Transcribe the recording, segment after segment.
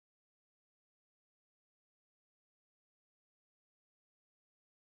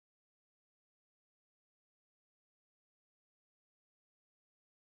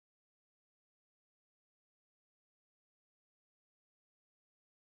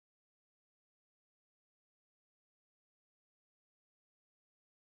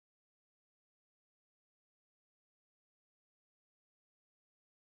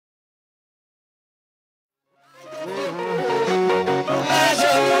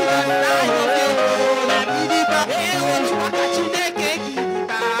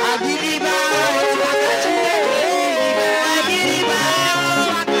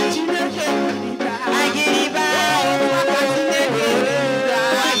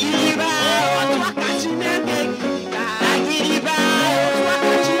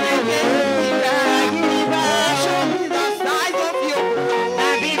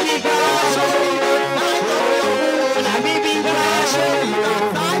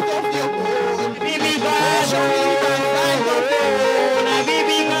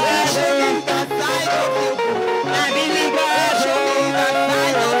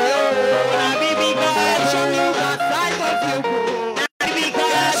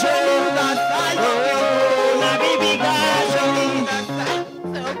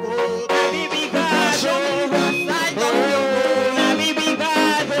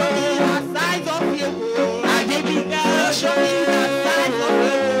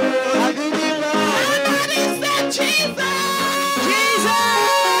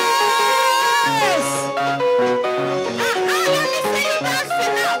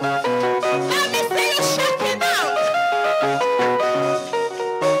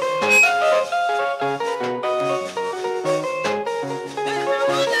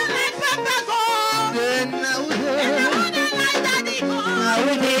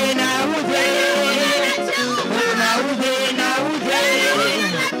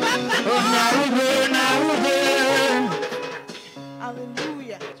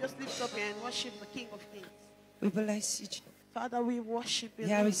We bless you. Father, we worship you.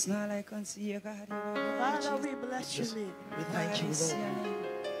 There is not like unto you, God. Father, we bless your name. We thank you, Lord.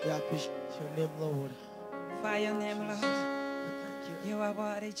 We appreciate your name, Lord. For your name, Lord. Thank you. You are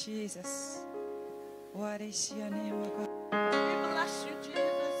worthy, Jesus. What is your name, O God? We bless you,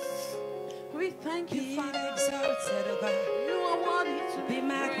 Jesus. We thank you, Be Father. exalted, O God. You are worthy to Be be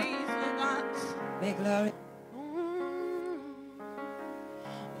magnified. praised, O God. Be glory.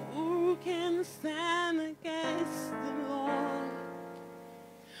 Who can stand against the Lord?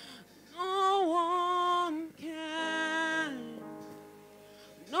 No one can.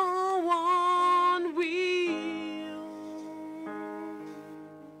 No one will.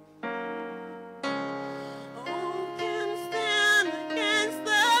 Who can stand against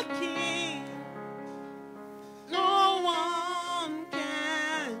the King? No one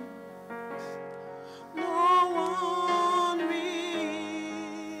can. No one will.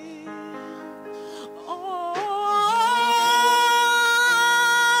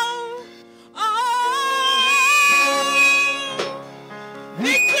 Oh,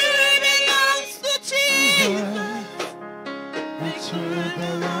 victory belongs to Jesus. Victory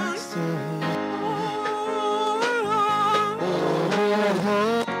belongs to him.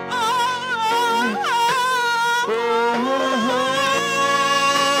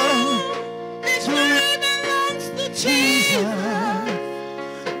 Victory belongs to Jesus.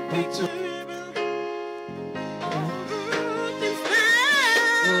 Victory.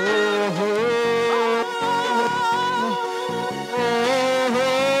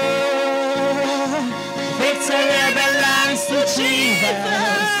 Victory belongs to Jesus.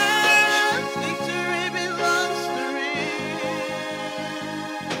 Victory belongs to him.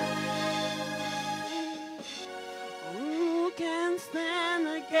 Who can stand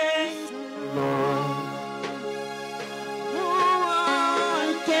against the Lord? No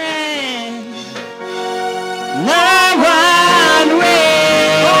one can. No one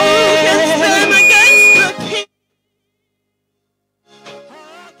will. Who can stand against the King? Who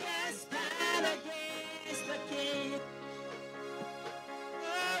can stand against the King?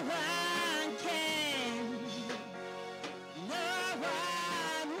 No one can. No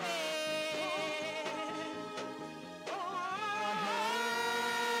one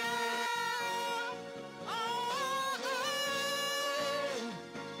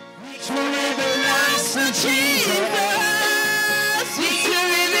Victory belongs to Jesus.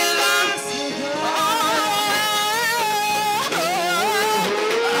 Victory belongs to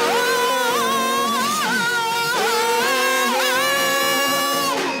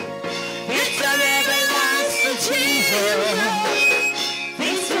Victory belongs to Jesus.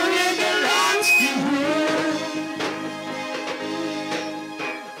 Victory belongs to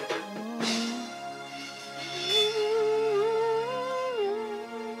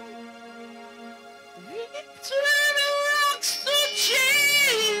Victory belongs to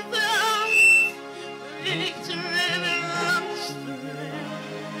Jesus. Victory belongs to him.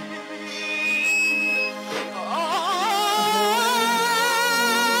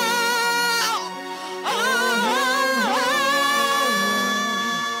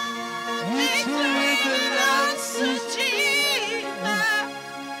 Victory belongs to Jesus.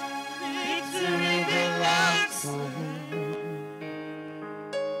 Victory belongs to him.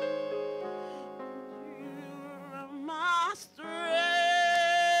 You are my strength,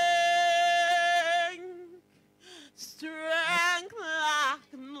 strength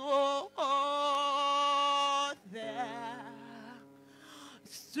like no other,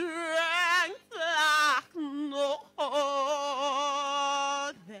 strength like no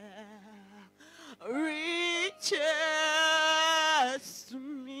other reaches to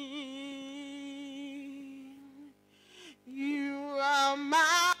me. You are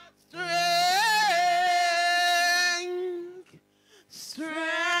my strength,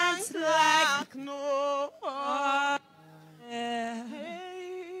 strength like no other,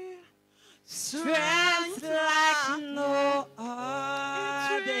 strength like no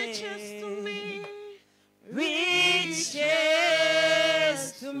other. It reaches to me, reaches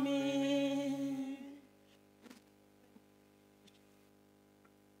to me.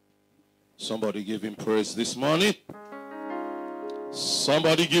 Somebody give him praise this morning.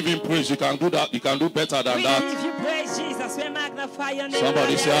 Somebody give him praise. You can do that. You can do better than We that. give you praise, Jesus. We magnify your name.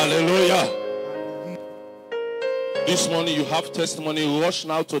 Somebody say hallelujah. This morning you have testimony. Rush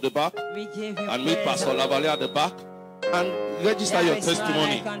now to the back We give you and meet praise. Pastor Lavalley at the back and register There your is none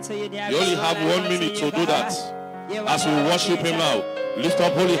testimony. like unto you. There You is only none have like 1 unto minute you, to do God. that. You As we are worship him worthy. now, lift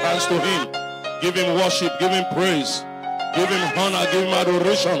up holy hands to him. Give him worship. Give him praise. Give him honor. Give him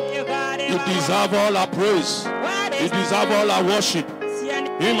adoration. You got it. You deserve all our praise. You deserve all our worship.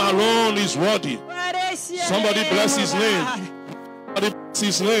 Him alone is worthy. Somebody bless his name. Somebody bless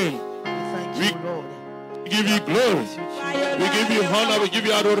his name. Thank We you, Lord. give you glory. We give you honor. We give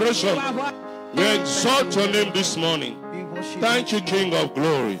you adoration. We exalt your name this morning. We worship Thank you, King of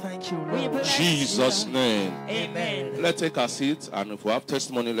glory. Thank you, We Lord. bless Jesus' name. Amen. Let's take our seats, and if we have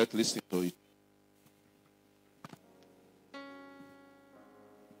testimony, let's listen to it.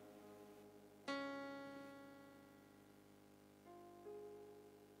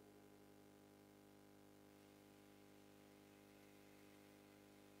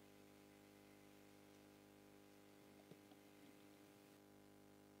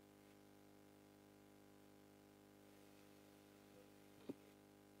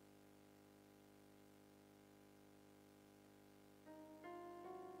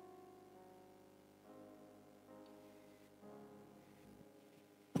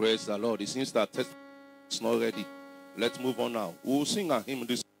 Praise the Lord. It seems that test is not ready. Let's move on now. We'll sing a hymn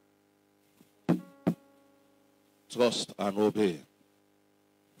this. Trust and obey.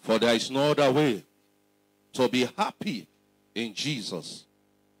 For there is no other way to be happy in Jesus,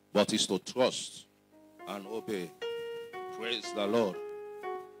 but is to trust and obey. Praise the Lord.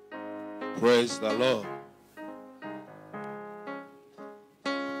 Praise the Lord.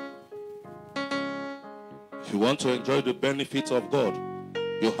 If you want to enjoy the benefits of God,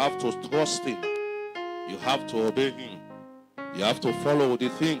 you have to trust him. You have to obey him. You have to follow the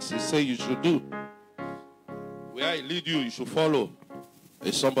things he says you should do. Where he lead you, you should follow.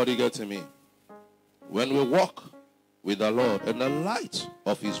 Is somebody getting me? When we walk with the Lord in the light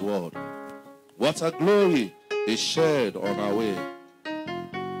of his word, what a glory is shared on our way.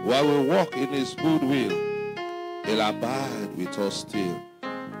 While we walk in his good will, he'll abide with us still.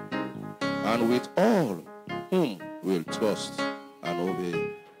 And with all whom we'll trust and obey.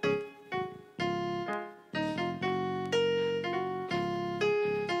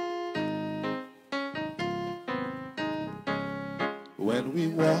 When we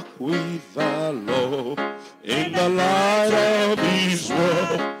walk with the Lord in the light of his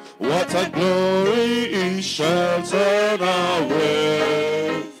word, what a glory he shines on our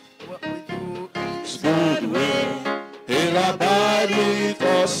way. What we do His good will, he'll abide with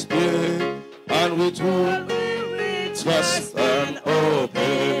us still, and with whom we trust and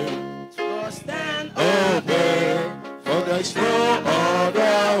obey. trust and Obey, for there's no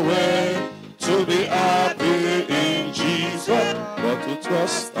other way to be happy in Jesus, but to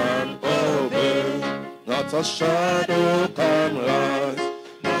trust and obey. Not a shadow can rise,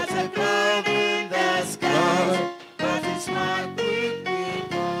 not a cloud in the sky, but it's my big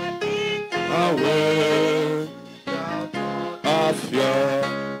away. A fear,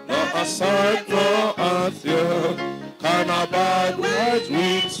 not a sight, nor a fear, can abide with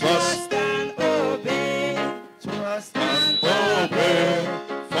we trust and obey. trust and obey.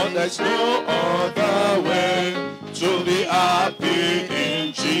 For there's no other way to be happy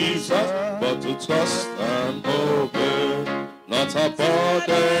in Jesus, but to trust and obey. Not a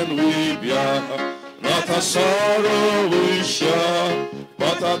burden we bear, not a sorrow we share,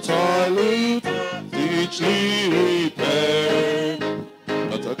 but a toil we richly repay.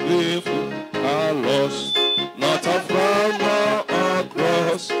 Not a grief a loss, not a frown nor a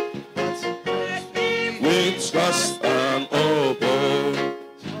cross, we trust and obey.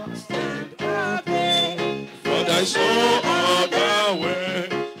 For there's no other way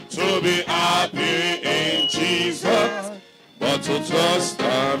to be happy in Jesus, but to trust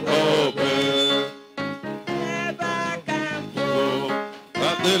and obey. Oh,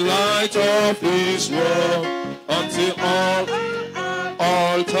 at the light of his word, until all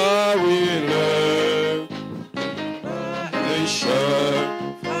altar we lay. They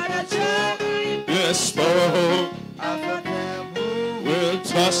share, yes, Lord, will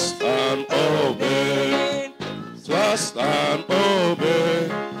trust and obey. Trust and obey,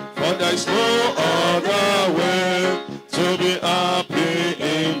 for there is no other way to be happy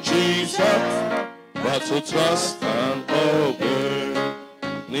in Jesus, but to trust and obey.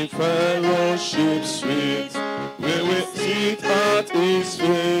 In fellowship sweet, we will sit at his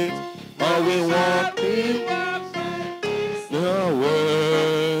feet, or we walk in the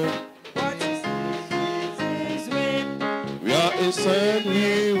way. Where he said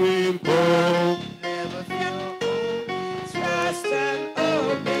we will go.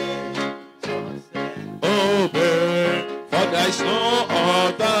 Obey, for there is no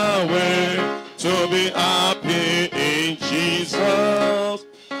other way to be happy in Jesus,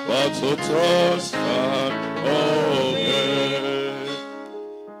 but to trust and obey.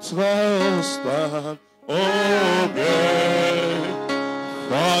 Trust and obey,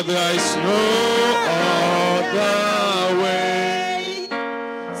 for there is no other way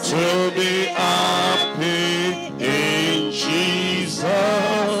to be happy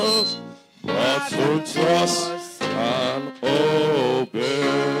to trust and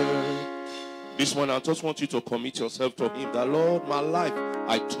obey. This morning, I just want you to commit yourself to Him. The Lord, my life,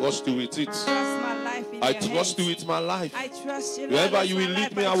 I trust you with it. Trust my life in I your trust you hands. with my life. I trust you, Lord, Wherever with you my will lead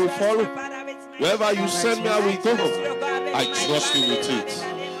life. me, I will trust follow. you, Father, with my Wherever you life. send me, I will trust go. you, God, with I my trust you family, with Lord, it. in the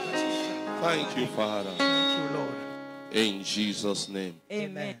name of Jesus. Thank you, Father. Thank you, Lord. In Jesus' name.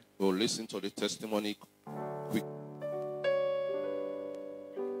 Amen. We'll listen to the testimony quick.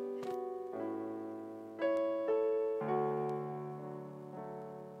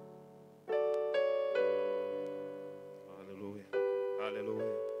 Hallelujah.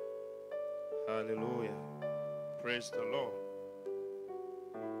 Hallelujah. Hallelujah. Praise the Lord.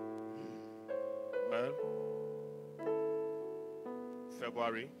 Well,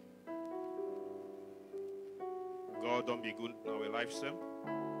 February. God don't be good in our lifestyle.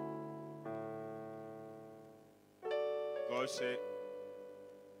 God say,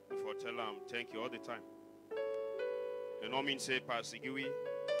 if I tell him thank you all the time. You know me say, Pastor Giwi,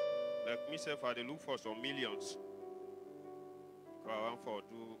 like myself, I dey look for some millions. I want for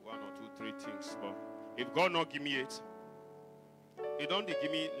do 1 or 2, 3 things. But if God not give me it, He don't dey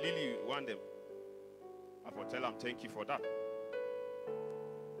give me Lily want them. I for tell him thank you for that.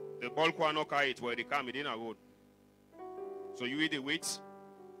 The bulk will not carry it where they come in a road. So you either wait.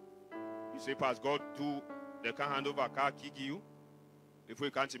 You say, Pastor God, do they can't hand over a car, kick you. If we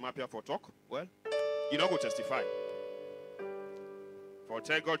can't him up here for talk, well, you don't go testify. For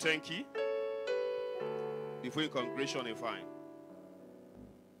tell God thank you. Before congregation is fine.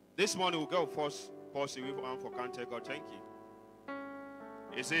 This morning we'll go first pause away for can't tell God thank you.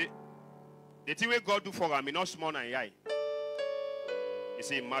 You see, the thing what God do for him is not small and high. You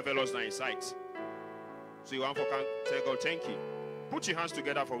see, marvelous than his sight. So you want for can't tell God thank you. Put your hands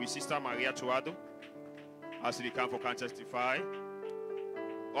together for our sister Maria Tuado. As they come for can testify.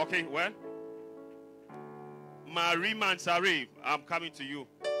 Okay, well. Marie Mansari, I'm coming to you.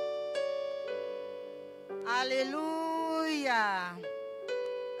 Hallelujah.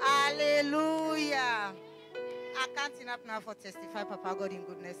 Hallelujah. I can't enough now for testify Papa God in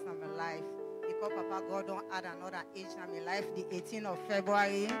goodness in my life. Because Papa God don't add another age in my life, the 18th of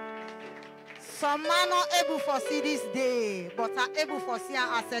February. Some man not able for see this day, but are able for see and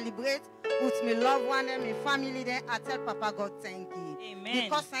I celebrate with me loved one and my family. Then I tell Papa God thank you. Amen.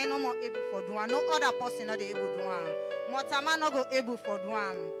 Because I no more able for do one. No other person not able to do one. Motama not go able for do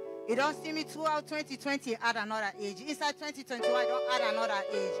one. You don't see me throughout 2020 add another age. Inside 2021 I don't add another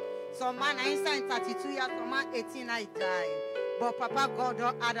age. Some man I inside 32 years, some man 18 I die. But Papa God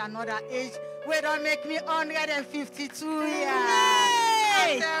don't add another age. We don't make me 152 years.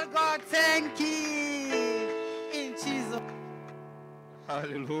 I tell God thank you. In Jesus.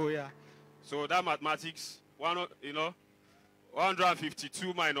 Hallelujah. So that mathematics,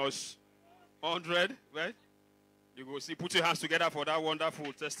 152 minus 100, right? You go see, put your hands together for that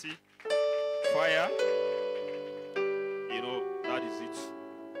wonderful testy fire. That is it.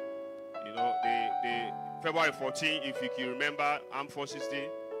 The February 14, if you can remember, Armed Forces Day.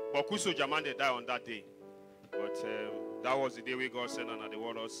 But Kuso Jaman, they died on that day. But that was the day we got sent on the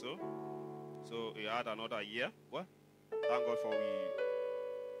world also. So we had another year. Well, thank God for we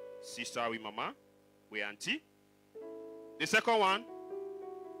sister, we mama, we auntie. The second one,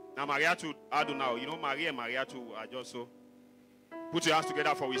 now Maria to Adu now. Maria and Maria too are just so. Put your hands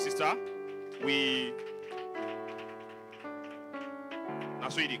together for we sister. We now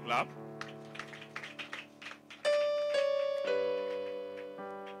so the clap.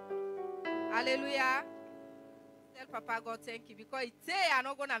 Hallelujah. Tell Papa God thank you because it say I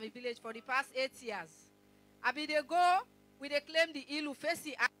not going to my village for the past 8 years. I be they go, we they claim the ill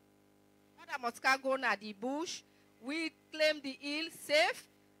facing. Mother must go na the bush. We claim the ill safe.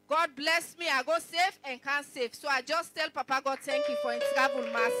 God bless me. I go safe and can't save. So I just tell Papa God thank you for his travel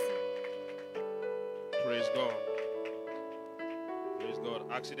mercy. Praise God. Praise God.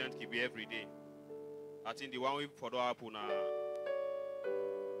 Accident can be every day. I think the one we follow up on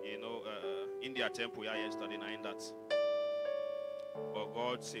India temple yesterday night that. But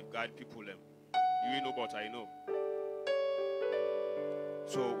God safeguard people them. You know but I know.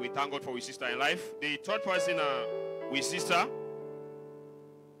 So we thank God for his sister in life. The third person with sister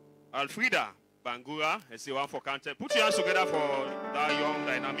Alfreda Bangura. Let's see one for content. Put your hands together for that young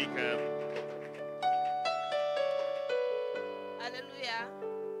dynamic. Hallelujah.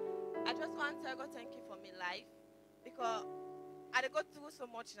 I just want to tell God thank you for my life because I go through so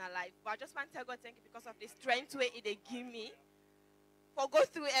much in my life, but I just want to tell God thank you because of the strength way it they give me for go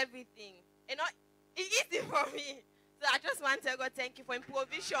through everything. It's easy for me. So I just want to tell God thank you for his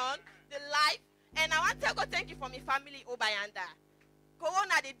provision, the life, and I want to tell God thank you for my family Obayanda.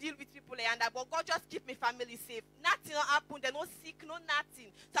 Corona, they deal with people and that, but God just keep my family safe. Nothing will happen. They're no sick, no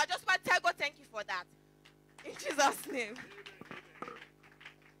nothing. So I just want to tell God thank you for that. In Jesus' name.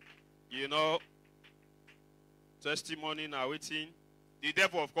 You know, testimony now waiting. The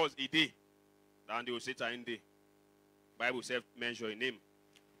devil, of course, he did. And they will say in day. Bible says measure in name.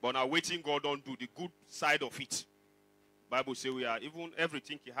 But now waiting, God don't do the good side of it. Bible says we are even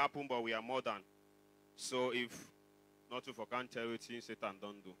everything can happen, but we are more than. So if not to forget tell you things Satan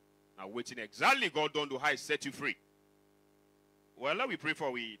don't do. Now waiting exactly God don't do how he set you free. Well, let we pray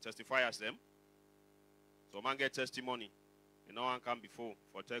for we testify as them. So man get testimony. And no one come before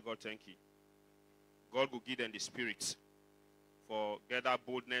for tell God thank you. God will give them the spirit for get that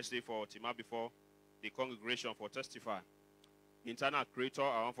boldness day for Tima before the congregation for testify. Internal creator,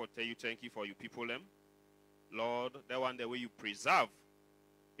 I want to tell you thank you for you people them. Lord, that one the way you preserve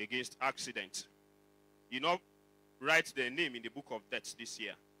against accident. You know, write their name in the book of death this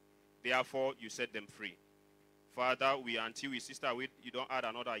year. Therefore, you set them free. Father, we until we sister, you don't add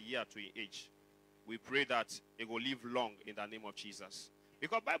another year to your age. We pray that they will live long in the name of Jesus.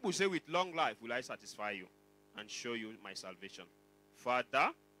 Because Bible says with long life will I satisfy you and show you my salvation.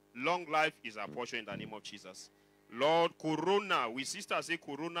 Father, long life is our portion in the name of Jesus. Lord, corona, we sisters say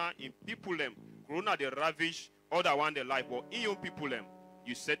corona in people them. Corona they ravage, other one they life, but in your people them,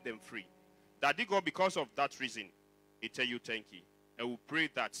 you set them free. That they go because of that reason, I tell you thank you. And we pray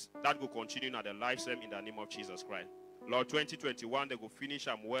that will continue in their lives in the name of Jesus Christ. Lord, 2021, they will finish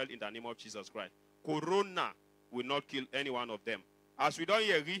them well in the name of Jesus Christ. Corona will not kill any one of them. As we don't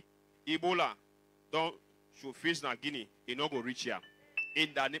hear Ebola, don't show face na Guinea, it not go reach here.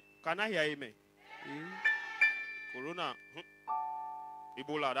 In the name, can I hear amen? Corona,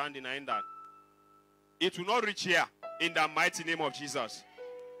 Ebola, don't deny that. It will not reach here in the mighty name of Jesus.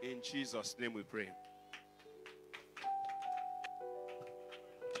 In Jesus' name we pray.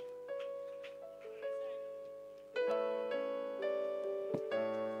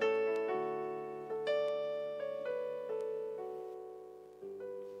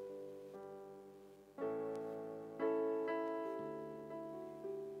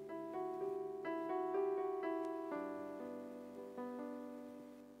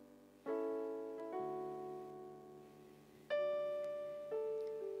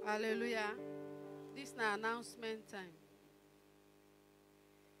 Hallelujah. This is an announcement time.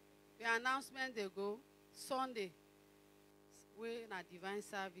 The announcement they go Sunday. We na divine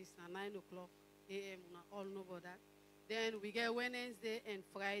service na 9 o'clock a.m. all know about that. Then we get Wednesday and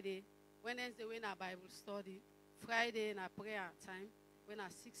Friday. Wednesday we na Bible study. Friday na prayer time. We na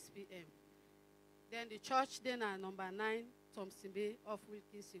 6 p.m. Then the church then na number 9 Thompson Bay off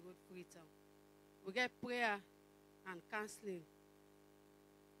Wilkinson Road, Freetown. We get prayer and counseling.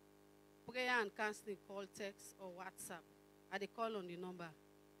 Prayer and counseling, call, text, or WhatsApp. They call on the number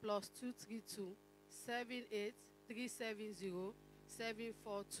 +232 78370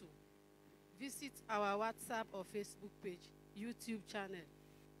 742. Visit our WhatsApp or Facebook page, YouTube channel.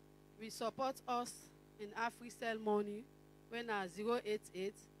 We support us in AfriCell Money when at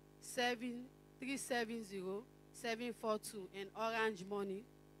 088 7370 742 and Orange Money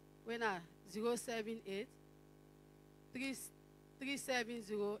when at 078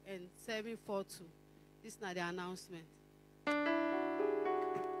 370 and 742. This is not the announcement.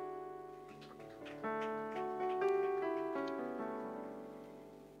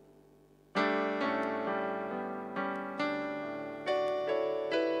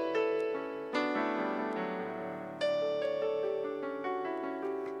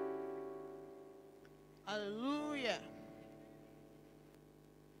 Hallelujah.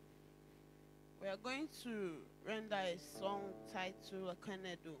 We are going to render a song titled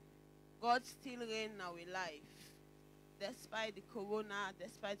Kanedo. God still reign in our life. Despite the corona,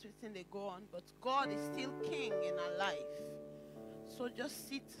 despite everything they go on, but God is still king in our life. So just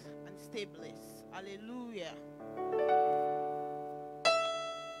sit and stay blessed. Hallelujah.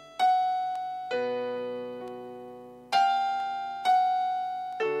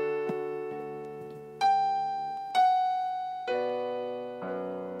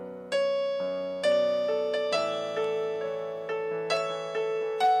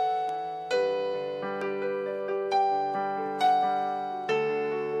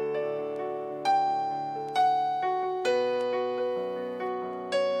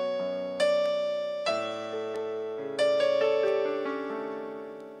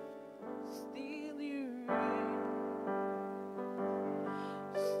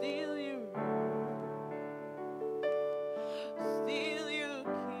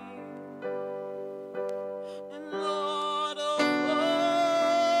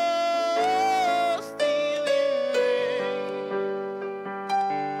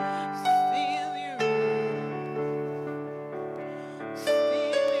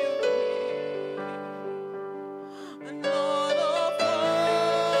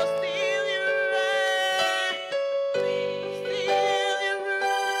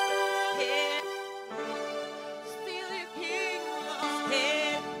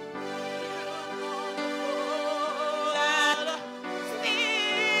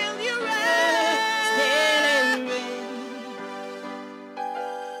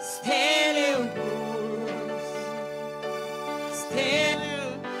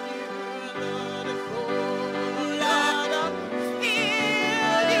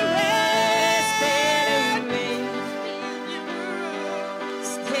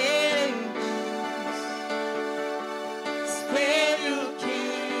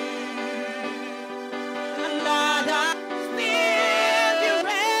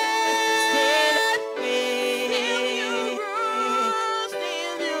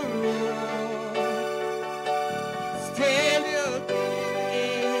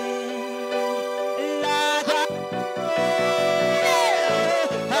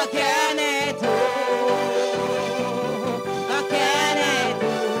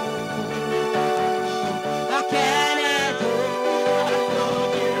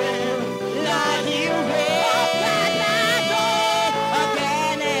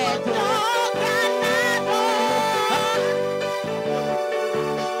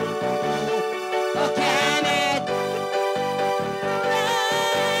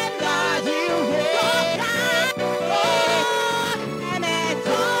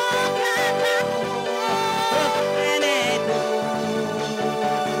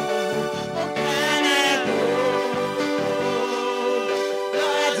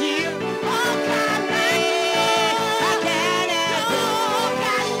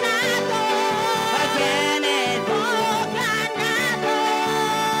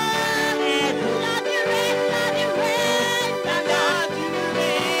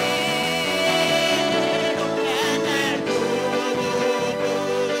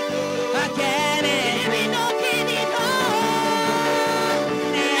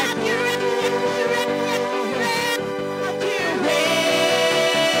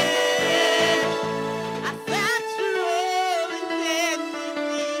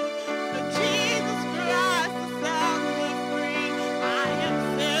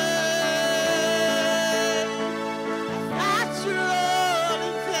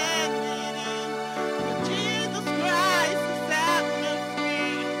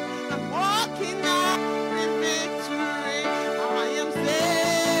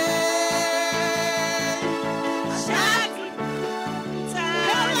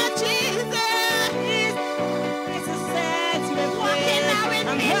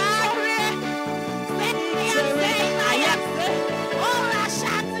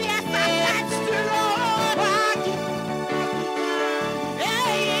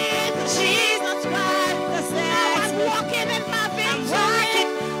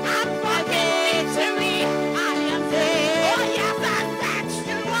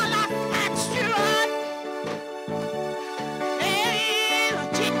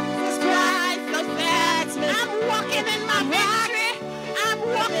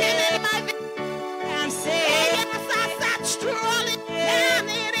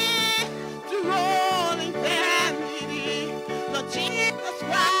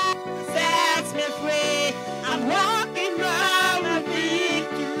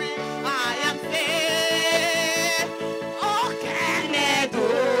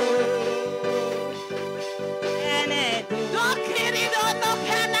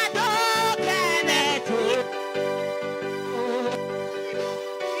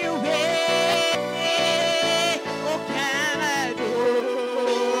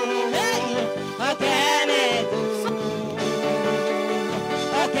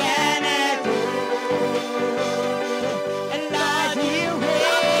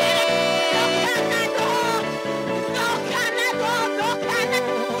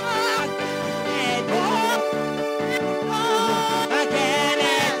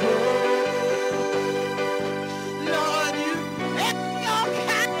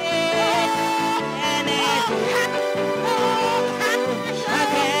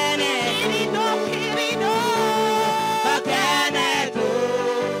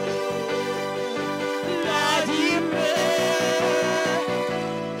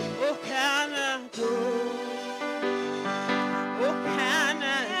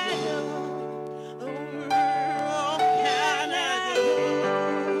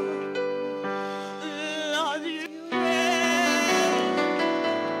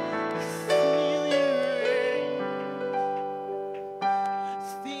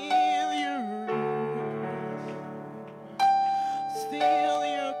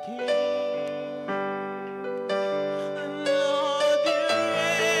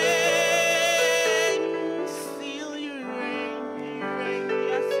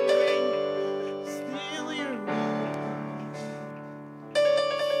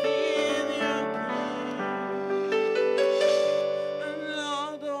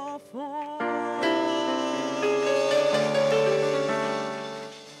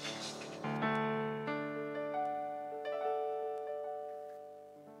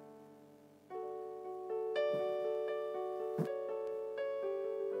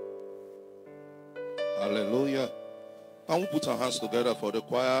 Hallelujah. Can we put our hands together for the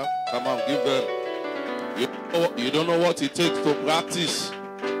choir? Come on, give them. You don't know what it takes to practice.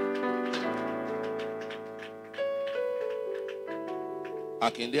 I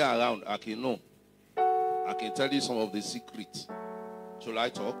can there around. I can know. I can tell you some of the secrets. Shall I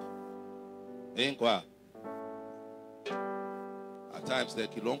talk? Ain't choir. At times they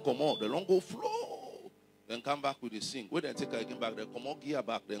don't come out. They don't go flow. Then come back with the sing. When they take again back, they come out gear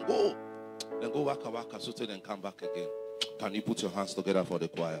back. Then go. Then go waka so then come back again. Can you put your hands together for the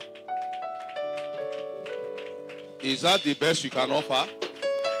choir? Is that the best you can offer?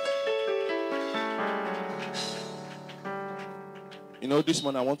 You know, this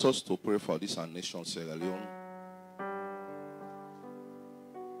morning I want us to pray for this our nation, Sierra Leone.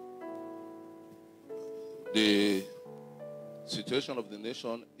 The situation of the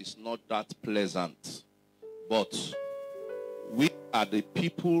nation is not that pleasant, but we are the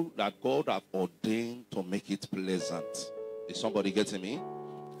people that God have ordained to make it pleasant. Is somebody getting me?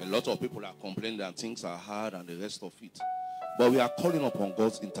 A lot of people are complaining that things are hard and the rest of it. But we are calling upon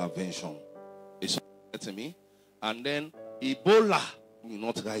God's intervention. Is somebody getting me? And then Ebola will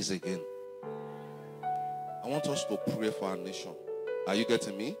not rise again. I want us to pray for our nation. Are you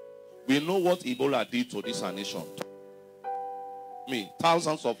getting me? We know what Ebola did to this our nation.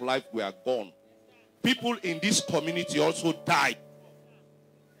 Thousands of lives were gone. People in this community also died.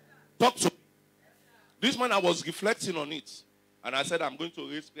 Talk to me. This man, I was reflecting on it. And I said, I'm going to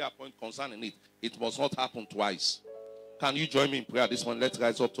raise prayer point concerning it. It must not happen twice. Can you join me in prayer this morning? Let's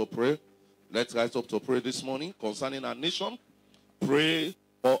rise up to pray. Let's rise up to pray this morning concerning our nation. Pray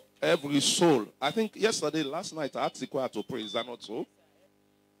for every soul. I think last night, I asked the choir to pray. Is that not so?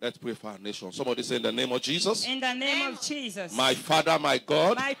 Let's pray for our nation. Somebody say in the name of Jesus. In the name of Jesus. My Father, my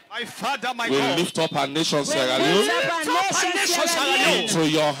God. My Father, my we God. Lift up our nation, Sierra Leone. Into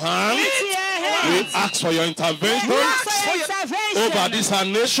your hand. We ask for your intervention over this our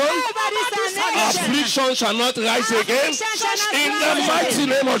nation. Affliction shall not rise again. In the mighty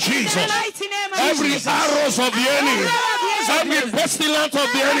name of Jesus. Every arrows of the enemy. Every pestilence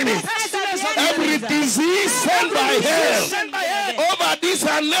of the enemy. Every disease sent by hell over this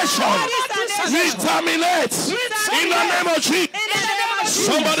nation, we terminate in the name of Jesus.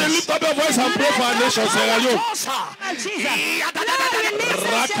 Somebody lift up your voice and pray for our nation, Sierra Leone.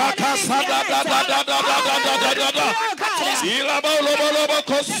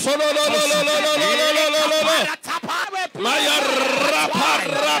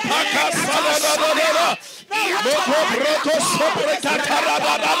 Moko broko sobre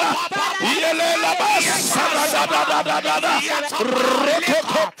katarada yele la basa da roko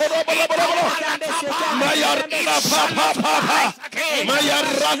mayar pa mayar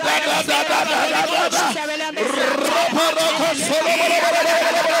roko solo mayar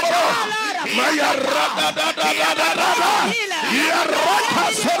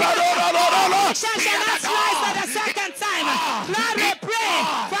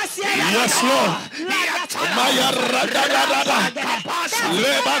yes, Lord.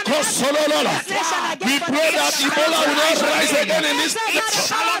 We pray that Ebola will not rise again in this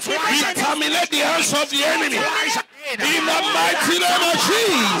nation. We terminate the hands of the enemy. In the mighty name of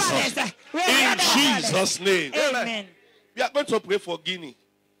Jesus. In Jesus' name. Amen. We are going to pray for Guinea.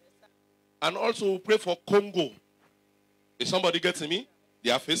 And also pray for Congo. Is somebody getting me?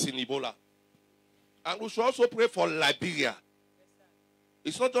 They are facing Ebola. And we should also pray for Liberia.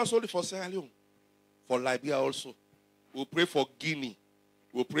 It's not just only for Sierra Leone. For Liberia also. We'll pray for Guinea.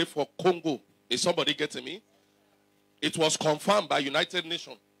 We'll pray for Congo. Is somebody getting me? It was confirmed by United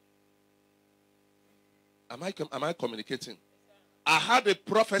Nations. Am I communicating? I had a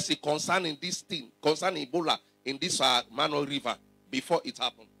prophecy concerning this thing, concerning Ebola in this Mano River before it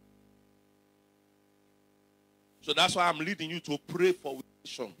happened. So that's why I'm leading you to pray for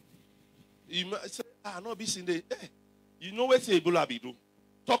nation. You might say, not be seen there. You know what Ebola be do?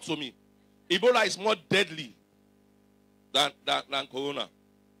 Talk to me. Ebola is more deadly than corona.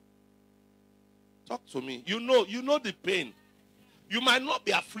 Talk to me. You know the pain. You might not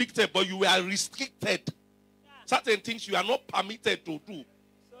be afflicted, but you are restricted. Certain things you are not permitted to do.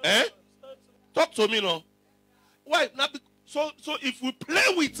 Eh? Talk to me now. Why? Now, so if we play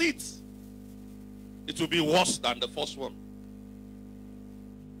with it, it will be worse than the first one.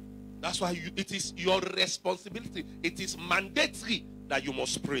 That's why it is your responsibility. It is mandatory that you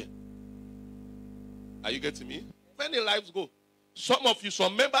must pray. Are you getting me? Many lives go. Some of you,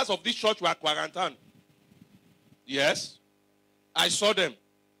 some members of this church were quarantined. Yes. I saw them.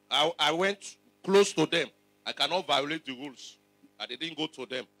 I went close to them. I cannot violate the rules. I didn't go to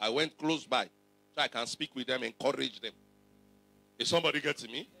them. I went close by. So I can speak with them, encourage them. Is somebody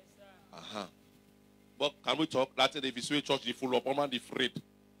getting me? Yes, but can we talk? That's the Visue church, the full of woman, the afraid.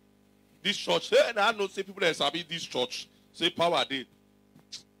 This church, hey, I know say people that sabi this church. Say power did.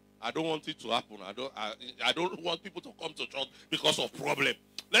 I don't want it to happen. I don't want people to come to church because of problem.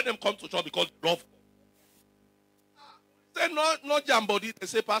 Let them come to church because of love. Say not jambody. They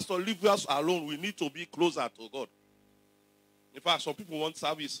say, Pastor, leave us alone. We need to be closer to God. In fact, some people want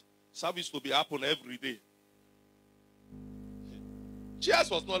service to be happen every day.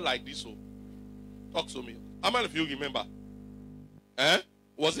 Cheers was not like this. So talk to me. How many of you remember?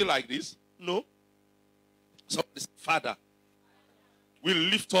 Was it like this? No. Somebody said, Father, we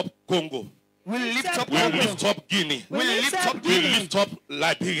lift up Congo. We lift up Guinea. We lift up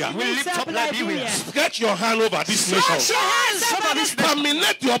Liberia. We lift up Liberia. Stretch your hand over this nation.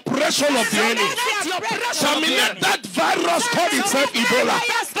 Terminate the oppression of the enemy. Terminate that virus called itself Ebola.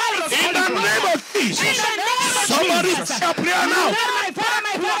 In the name of Jesus. Somebody say a prayer now.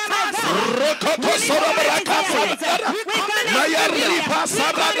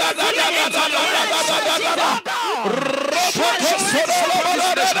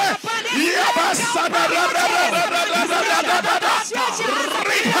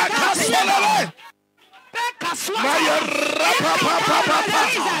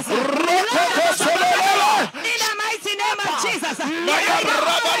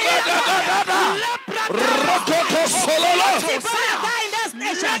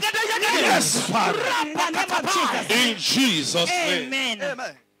 Yes, Father. In Jesus' name.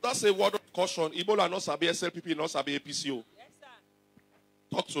 Amen. That's a word of caution. Ebola not sabi SLPP, not sabi APCO.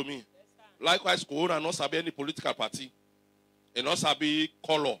 Talk to me. Likewise, Corona not sabi any political party. And not sabi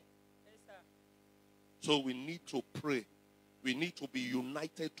color. So we need to pray. We need to be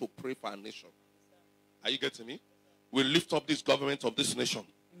united to pray for our nation. Are you getting me? We lift up this government of this nation.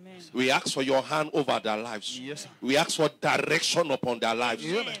 Amen. We ask for your hand over their lives. Yes, we ask for direction upon their lives.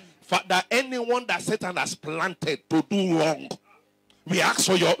 Amen. Father, anyone that Satan has planted to do wrong, we ask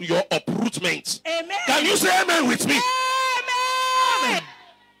for your uprootment. Amen. Can you say amen with me? Amen.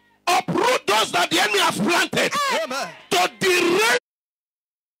 Uproot those that the enemy has planted. Amen. To derail.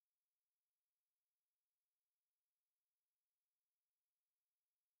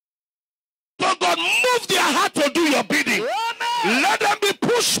 So God, move their heart to do your bidding. Amen. Let them be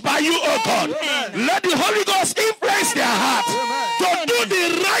pushed by you, oh God. Amen. Let the Holy Ghost influence their heart to do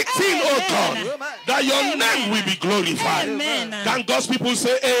the right thing, oh God. That your name will be glorified. Amen. Can God's people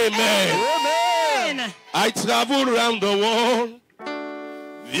say amen? Amen. I travel around the world.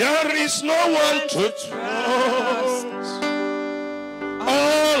 There is no one to trust.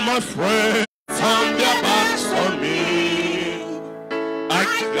 All my friends turn their backs on me. I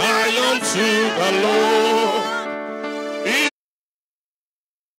cry unto the Lord. He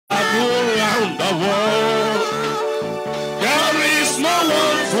travel around the world. There is no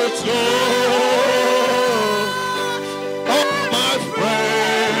one to trust. All my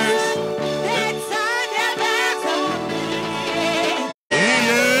friends, they turn their backs on me.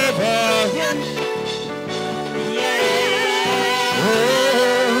 Oh,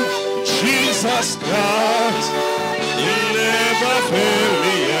 Jesus Christ, He never failed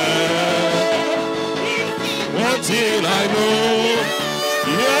me yet. One thing I know,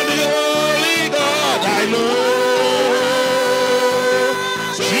 You're the only God I know.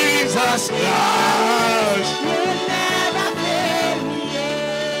 Jesus Christ, You never failed me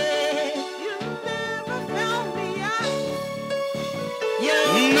yet. You never failed me yet. You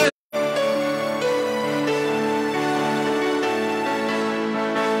never.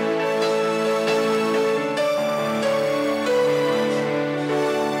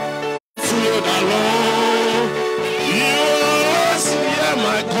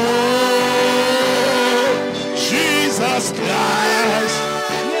 Jesus Christ,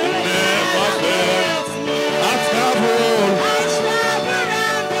 You never failed. I travel.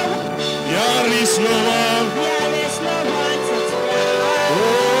 There is no one. To trust.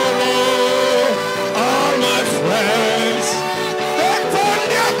 Oh no, all my friends, they turn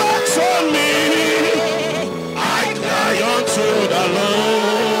their backs on me. I cry unto the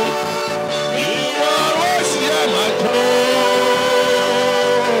Lord. He always hear my call.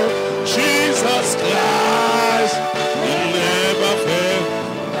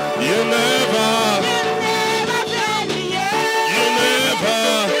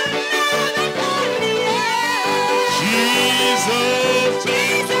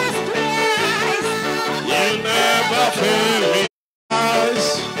 fail me. He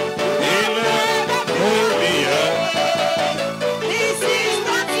never fail me yet. This is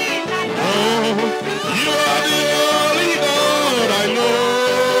nothing I know. Oh, you are the only God I know.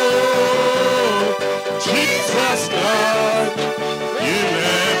 Jesus God, you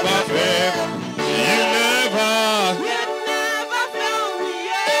never fail. You never. You never failed me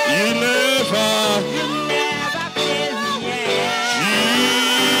yet. You never. You never failed me yet.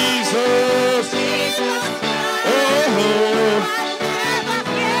 Jesus. Jesus Christ, Oh, never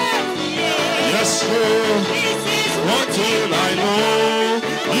failed me yet. yes, Lord. This is One thing I know,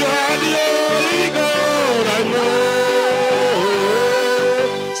 you are the only God I know.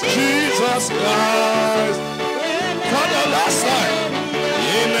 Jesus Christ, for the last time,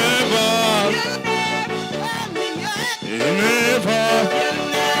 you never, you never,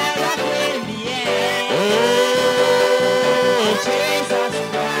 oh,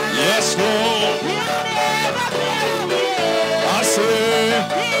 yes, Lord, I say,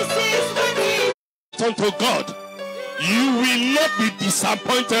 turn to God. You will not be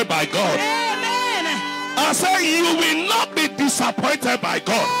disappointed by God. I say you will not be disappointed by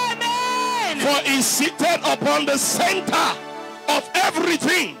God. For he's seated upon the center of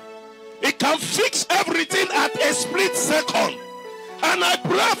everything. He can fix everything at a split second. And I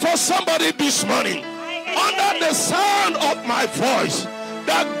pray for somebody this morning, under the sound of my voice,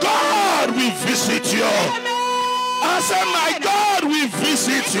 that God will visit you. I say my God will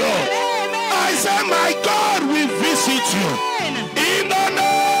visit you. I say my God will visit you. In the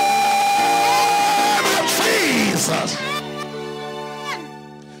name of Jesus.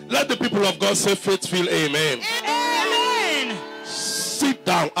 Let the people of God say faithful amen. Amen. Sit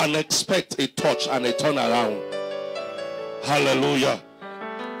down and expect a touch and a turnaround. Hallelujah.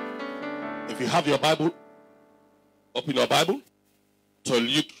 If you have your Bible, open your Bible to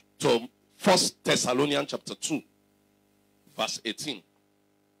Luke, to 1 Thessalonians chapter 2, verse 18.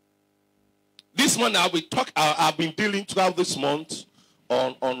 This morning I've been dealing throughout this month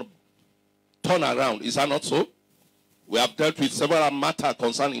on turnaround. Is that not so? We have dealt with several matters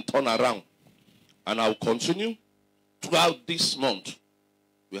concerning turnaround. And I will continue throughout this month.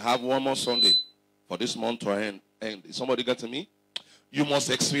 We have one more Sunday for this month to end. Is somebody getting me? You must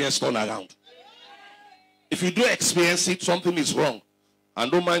experience turnaround. If you do experience it, something is wrong. And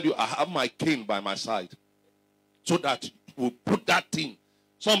don't mind you, I have my cane by my side. So that we'll put that thing.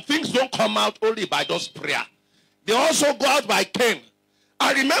 Some things don't come out only by just prayer. They also go out by cane.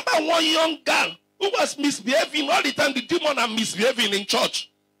 I remember one young girl who was misbehaving all the time. The demon are misbehaving in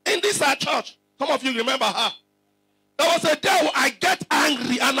church. In this church. Some of you remember her. There was a day I get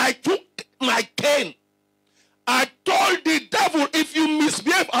angry and I took my cane. I told the devil, if you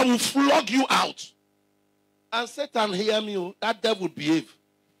misbehave, I will flog you out. And Satan, hear me, that devil behave.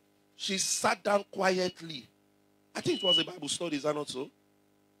 She sat down quietly. I think it was a Bible study, is that not so?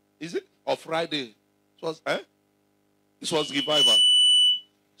 Is it? Or Friday? It was, This was revival.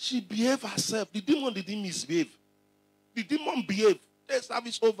 She behaved herself. The demon didn't misbehave. The demon behaved. The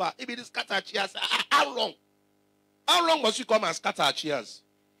service over. If it is scatter chairs, how long? How long must you come and scatter chairs?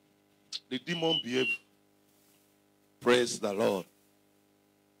 The demon behaved. Praise the Lord.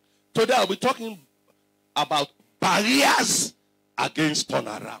 Today I'll be talking about barriers against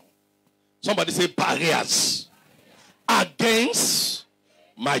turnaround. Somebody say barriers against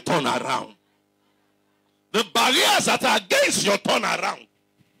my turnaround. The barriers that are against your turnaround.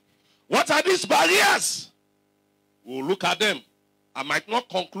 What are these barriers? We'll look at them. I might not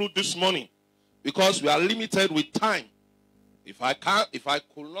conclude this morning because we are limited with time. If I cannot,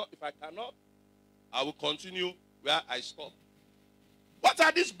 I will continue where I stop. What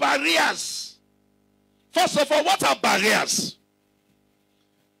are these barriers? First of all, what are barriers?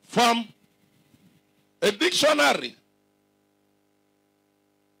 From a dictionary,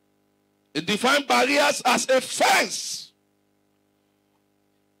 it defines barriers as a fence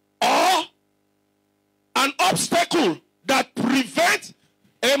or an obstacle that prevents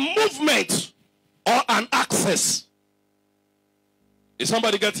a movement or an access. Is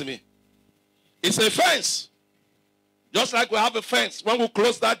somebody getting me? It's a fence. Just like we have a fence. When we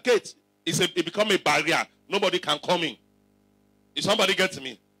close that gate, it becomes a barrier. Nobody can come in. Is somebody getting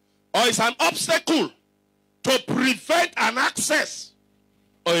me? Or it's an obstacle to prevent an access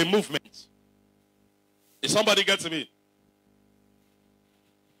or a movement. Is somebody getting me?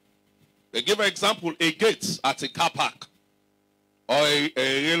 They give an example, a gate at a car park or a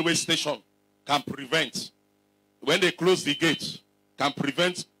railway station can prevent, when they close the gate, can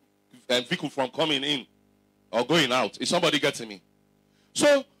prevent a vehicle from coming in or going out. Is somebody getting me?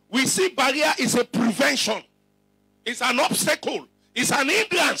 So we see barrier is a prevention. It's an obstacle. It's an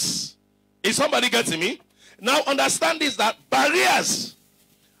hindrance. Is somebody getting me? Now understand this, that barriers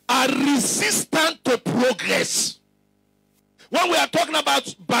are resistant to progress. When we are talking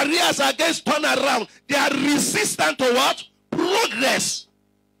about barriers against turnaround, they are resistant to what? Progress.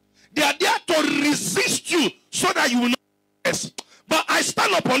 They are there to resist you so that you will not progress. But I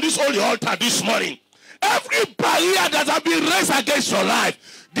stand upon this holy altar this morning. Every barrier that has been raised against your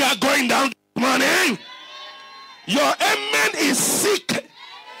life, they are going down this morning. Your amen is sick.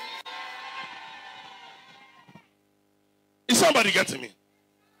 Is somebody getting me?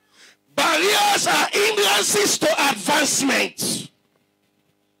 Barriers are hindrances to advancement.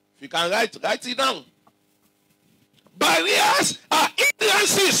 If you can write it down. Barriers are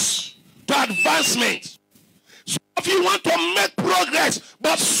hindrances to advancement. So if you want to make progress,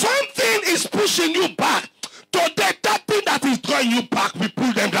 but something is pushing you back, today that thing that is drawing you back, we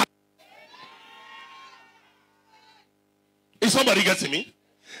pull them down. Is somebody getting me?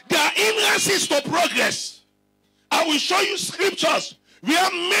 There are hindrances to progress. I will show you scriptures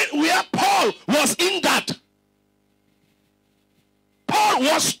where Paul was hindered. Paul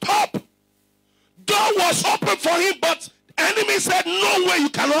was stopped. Door was open for him, but enemy said, no way, you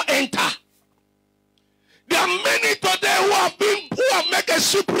cannot enter. There are many today who have made a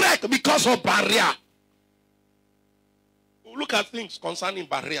shipwreck because of barrier. We'll look at things concerning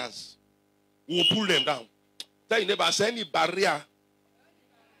barriers. We'll pull them down. Tell your neighbor, say any barrier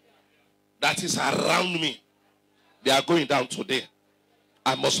that is around me, they are going down today.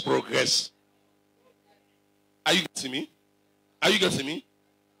 I must progress. Are you getting me? Are you getting me?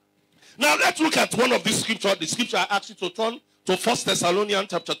 Now let's look at one of these scriptures. The scripture I asked you to turn to 1 Thessalonians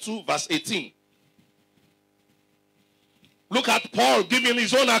chapter 2 verse 18. Look at Paul giving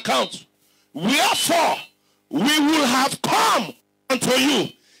his own account. Wherefore we will have come unto you,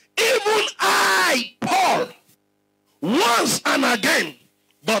 even I, Paul, once and again,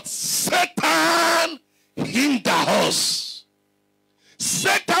 but Satan hinder us.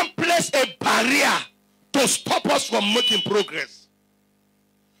 Satan placed a barrier to stop us from making progress.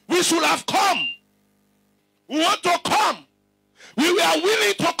 We should have come. We want to come. We were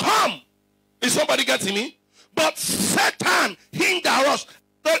willing to come. Is somebody getting me? But Satan hinder us.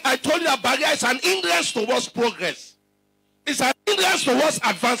 I told you that barrier is an hindrance towards progress. It's an hindrance towards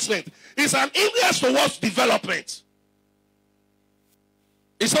advancement. It's an hindrance towards development.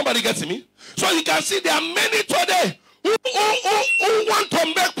 Is somebody getting me? So you can see there are many today who want to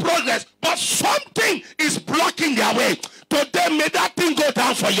make progress, but something is blocking their way. Today, may that thing go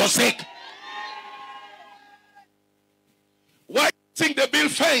down for your sake. Why do you think they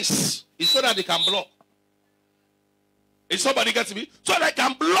build fence? It's so that they can block. Is somebody getting me? So they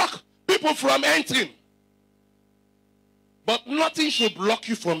can block people from entering. But nothing should block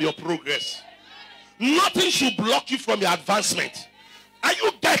you from your progress. Nothing should block you from your advancement. Are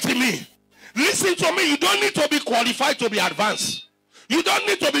you getting me? Listen to me. You don't need to be qualified to be advanced. You don't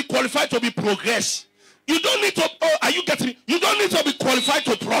need to be qualified to be progress. You don't need to, are you getting me? You don't need to be qualified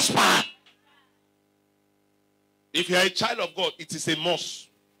to prosper. If you are a child of God, it is a must.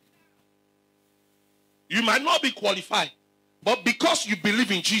 You might not be qualified, but because you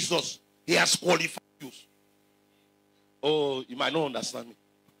believe in Jesus, he has qualified you. Oh, you might not understand me.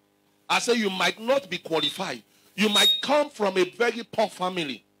 I say you might not be qualified. You might come from a very poor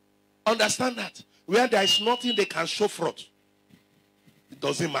family. Understand that. Where there is nothing they can show fraud. It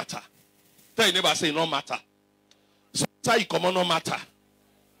doesn't matter. Tell your neighbor, say it no matter. Sometimes you come on no matter.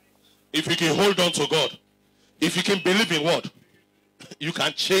 If you can hold on to God, if you can believe in what, you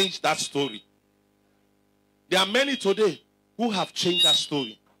can change that story. There are many today who have changed that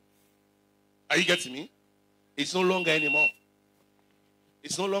story. Are you getting me? It's no longer anymore.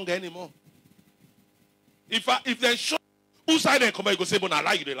 It's no longer anymore. If they show whose side they come, you go say, but I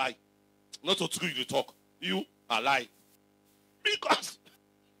lie, you they lie. Not to true you talk. You are lie. Because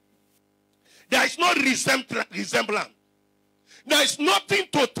there is no resemblance. There is nothing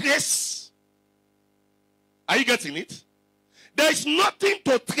to trace. Are you getting it? There is nothing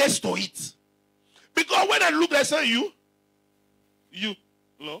to trace to it. Because when I look, I say, you,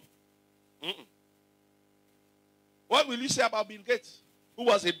 no. What will you say about Bill Gates, who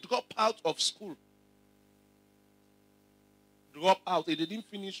was a dropout of school? Dropout. He didn't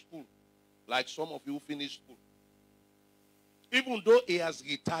finish school like some of you finished school. Even though he has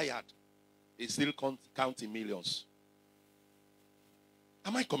retired, he's still counting millions.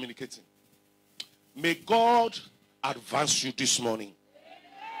 Am I communicating? May God advance you this morning.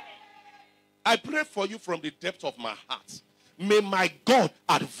 I pray for you from the depth of my heart. May my God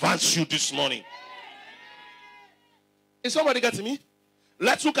advance you this morning. Is somebody getting me?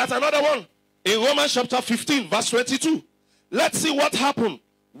 Let's look at another one. In Romans chapter 15, verse 22. Let's see what happened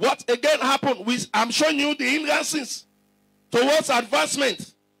What again happened? I'm showing you the hindrances towards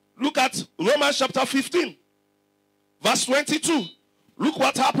advancement. Look at Romans chapter 15, verse 22. Look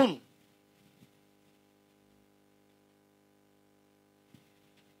what happened.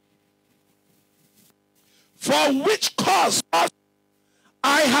 For which cause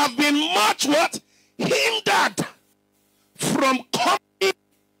I have been much what? Hindered from coming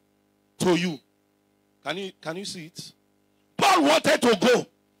to you. Can you see it? Paul wanted to go.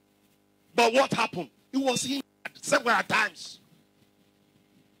 But what happened? He was hindered several times.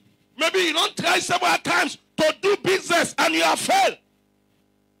 Maybe you don't try several times to do business and you have failed.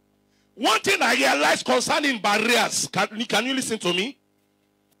 One thing I realized concerning barriers, can you listen to me?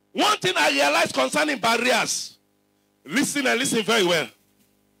 One thing I realized concerning barriers, listen and listen very well.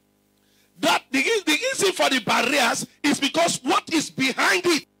 That the reason for the barriers is because what is behind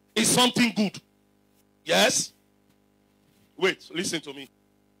it is something good. Yes? Wait, listen to me.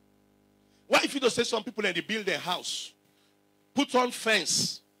 What if you don't say some people and they build their house, put on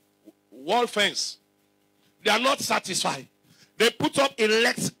fence, wall fence, they are not satisfied. They put up they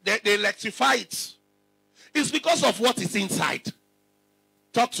electrify it. It's because of what is inside.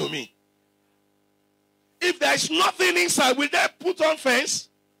 Talk to me. If there is nothing inside, will they put on fence?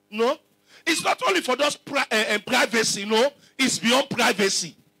 No. It's not only for those privacy, no. It's beyond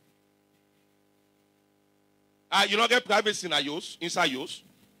privacy. You don't get privacy in yours, inside yours.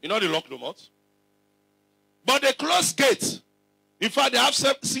 You know they lock them out. But they close gates. In fact, they have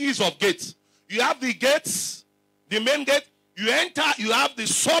series of gates. You have the gates, the main gate. You enter, you have the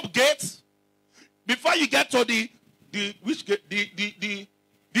sub gate. Before you get to the which gate?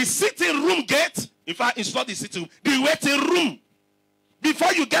 The sitting room gate. In fact, it's not the sitting room, the waiting room.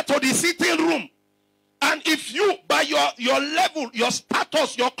 Before you get to the sitting room. And if you, by your level, your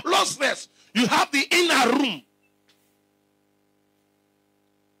status, your closeness, you have the inner room.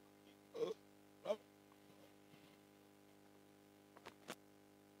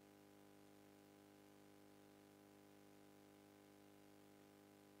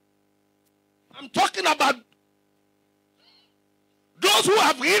 I'm talking about those who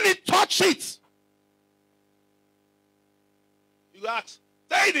have really touched it. You ask,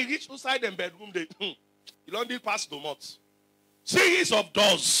 they reach inside them bedroom, you don't need pass the months. Series of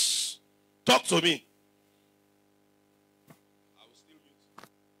doors. Talk to me. I will still mute.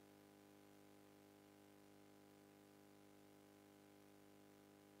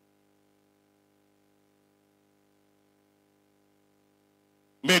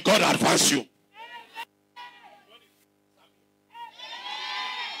 May God advance you.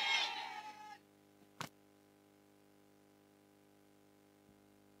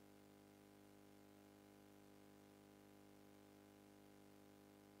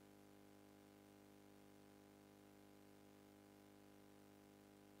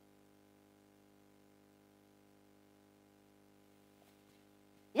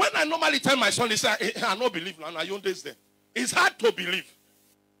 When I normally tell my son, he said, I don't believe now, I don't there. It's hard to believe.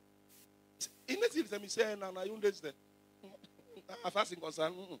 He say, I don't there. As far as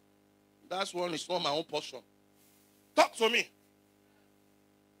concerned, that's one is not my own portion. Talk to me.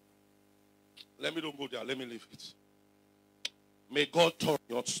 Let me don't go there. Let me leave it. May God turn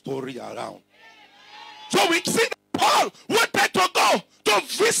your story around. So we see that Paul wanted to go to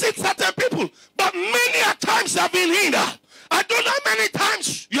visit certain people, but many a times have been hindered. I don't know how many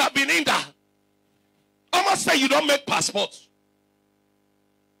times you have been hindered. Almost say you don't make passports.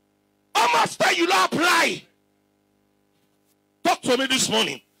 Almost say you don't apply. Talk to me this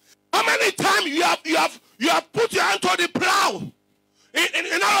morning. How many times you have put your hand to the plow?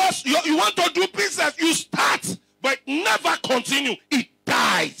 In other words, you want to do business, you start, but never continue. It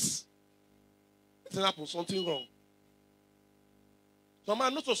dies. It's happened, something wrong. So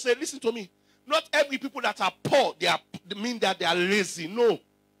man, not to say, listen to me. Not every people that are poor, they mean that they are lazy. No.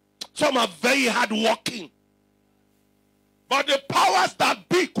 Some are very hardworking. But the powers that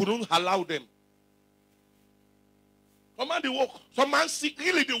be couldn't allow them. Some man they work. Some man see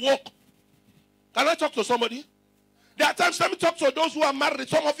really they work. Can I talk to somebody? There are times, let me talk to those who are married.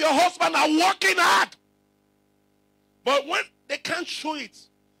 Some of your husbands are working hard. But when they can't show it,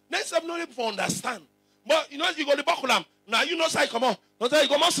 then some not able to understand. But you know, you go to Bakulam. Now you know say come on. Don't say you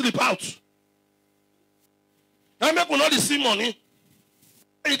come on sleep out. Now make not see money.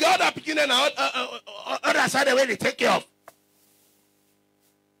 You got that picking and other side the way they take care of.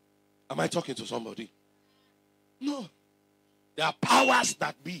 Am I talking to somebody? No. There are powers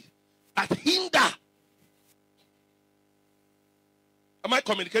that be that hinder. Am I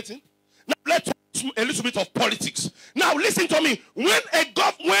communicating? Now let's talk a little bit of politics. Now listen to me. When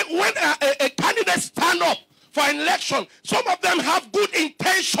a candidate stand up for an election, some of them have good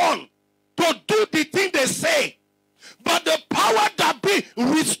intentions. nation to do the thing they say. But the power that be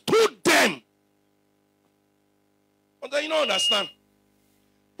withstood them. But then you don't understand.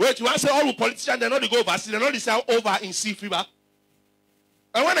 Wait, you want to say all the politicians, they're not to go overseas, they're not to say over in sea fever.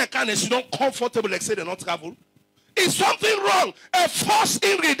 And when I can, they don't comfortable, like say they not travel. Is something wrong? A force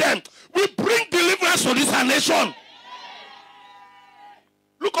in them. We bring deliverance to this nation.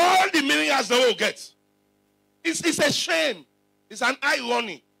 Look all the millions they will get. It's a shame. It's an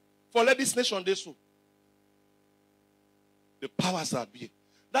irony for let this nation do so. The powers that be.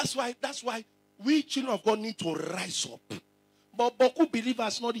 That's why we children of God need to rise up. But Boku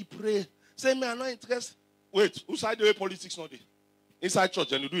believers not the pray. Say me, I'm not interested. Wait, who side the way politics not there? Inside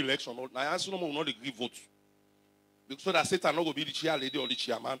church and you do election. Now answer no more not the give vote. So that Satan not go be the chair lady or the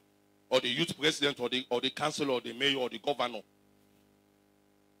chairman or the youth president or the councillor or the mayor or the governor.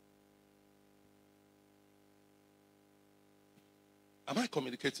 Am I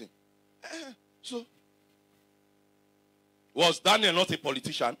communicating? So, was Daniel not a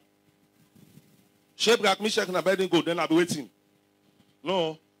politician? Shadrach, Meshach, and Abednego, then I'll be waiting.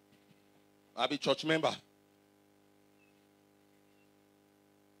 No, I'll be church member.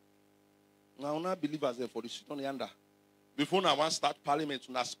 Now, not believers there for the sit on the under. Before now, one start parliament,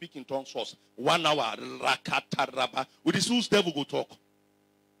 now speak in tongues first. 1 hour, rakataraba. With this, whose devil go talk?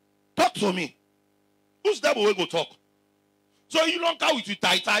 Talk to me. Whose devil will go talk? So you don't come with your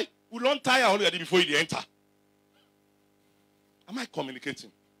tie. We don't tie already before you enter. Am I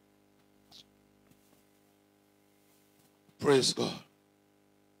communicating? Praise God.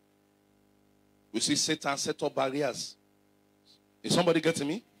 We see Satan set up barriers. Is somebody getting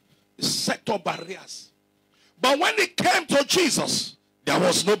me? He set up barriers. But when it came to Jesus, there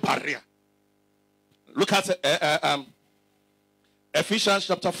was no barrier. Look at Ephesians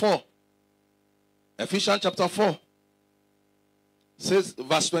chapter 4. Ephesians chapter 4. Says,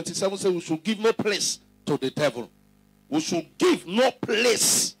 verse 27 says, we should give no place to the devil. We should give no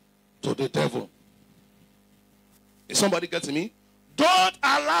place to the devil. Is somebody getting me? Don't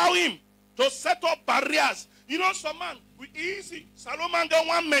allow him to set up barriers. You know, some man, we easy. Solomon got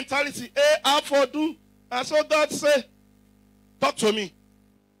one mentality. Hey, how for do? And so God say, talk to me.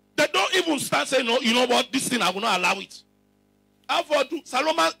 They don't even start saying, no, you know what? This thing, I will not allow it. How for do?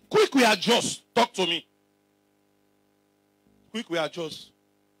 Solomon, quick, we adjust. Talk to me. Quick, we adjust.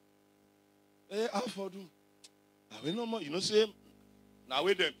 Hey, how for do? I will no more. You know, say, now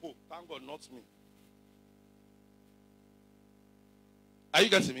wait there, Pope. Thank God, not me. Are you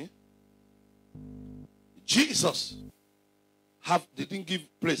getting me? Jesus didn't give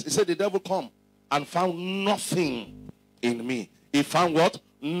place. He said the devil come and found nothing in me. He found what?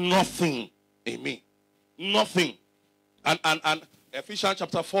 Nothing in me. Nothing. And Ephesians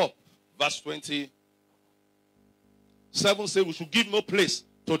chapter 4, verse 27 says we should give no place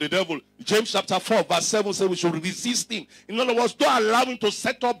to the devil. James chapter 4, verse 7 says we should resist him. In other words, don't allow him to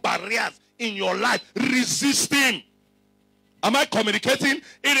set up barriers in your life. Resist him. Am I communicating?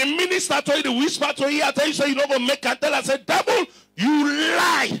 In a minister to you, the whisper to you, I tell you, say, you don't go make and tell. I say, devil, you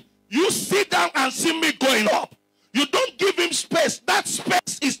lie. You sit down and see me going up. You don't give him space. That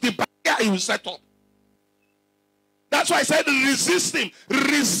space is the barrier he will set up. That's why I said resist him.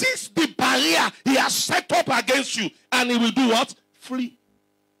 Resist the barrier he has set up against you. And he will do what? Flee.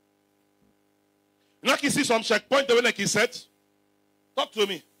 You know, you see some checkpoint the way like he said? Talk to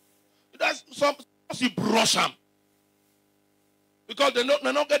me. That's some you brush him. Because they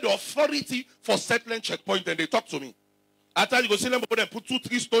don't get the authority for settling checkpoint, and they talk to me. I tell you, go see them, then put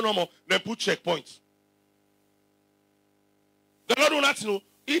 2-3 stone or more, then put checkpoints. They don't do nothing. You know,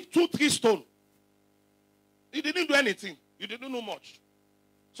 if 2-3 stone, he didn't do anything. You didn't do much.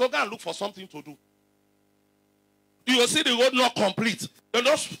 So go and look for something to do. You will see the road not complete. They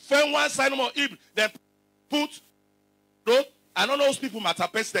just find one side more, then put, no, I don't know those people matter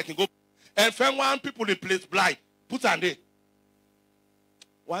best they can go. And find one people in place blind, put on there.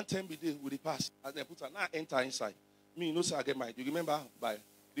 110 be there with the pass. And then put her, now enter inside. Me, you know, say I get mine. You remember by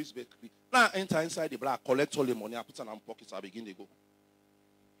this bakery. Now enter inside the black, collect all the money, I put her in my pockets, I begin to go.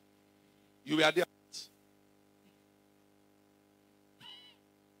 You were there.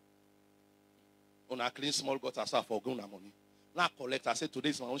 On a clean small gutter, I for going money. Now collect, I said today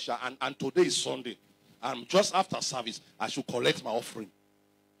is my own share, and today is Sunday. And just after service, I should collect my offering.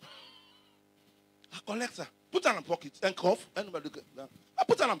 I collect her. Put her in pocket and cough. Anybody look at that? I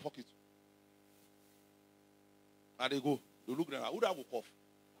put her in pocket. And they go. They look at her. Who that will cough?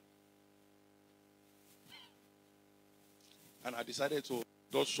 And I decided to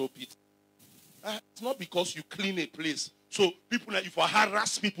just show it. It's not because you clean a place. So people, if you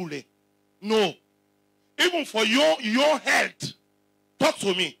harass people there. No. Even for your health. Talk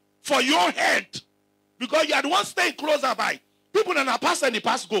to me. For your head. Because you are the one staying closer by. People in the past and the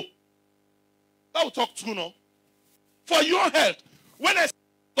past go. That will talk true, no? For your health. When I say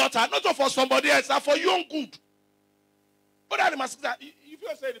daughter, not just for somebody else, but for your own good. But that must say, if you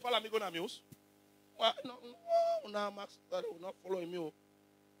say the follow me go na meals, well, no, Max, that will not follow me.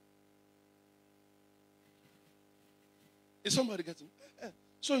 Is somebody getting?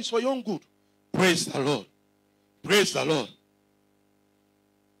 So it's for your own good. Praise the Lord. Praise the Lord.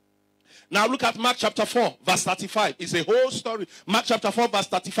 Now look at Mark chapter 4, verse 35. It's a whole story. Mark chapter 4, verse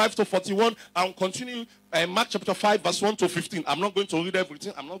 35 to 41. I'll continue Mark chapter 5, verse 1 to 15. I'm not going to read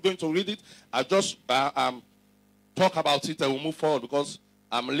everything. I'm not going to read it. I'll just talk about it and we'll move forward because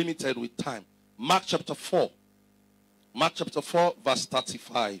I'm limited with time. Mark chapter 4. Mark chapter 4, verse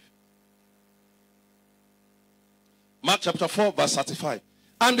 35. Mark chapter 4, verse 35.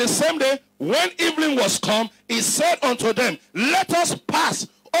 And the same day, when evening was come, he said unto them, let us pass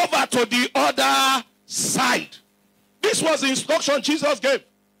over to the other side. This was the instruction Jesus gave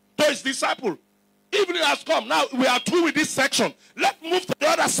to his disciple. Evening has come. Now we are through with this section. Let's move to the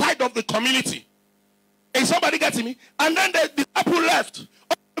other side of the community. Is somebody getting me? And then the disciple left.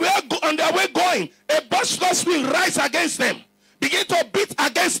 On their way going, a boisterous wind rise against them. Begin to beat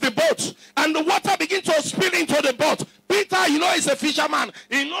against the boat. And the water begin to spill into the boat. Peter, you know, is a fisherman.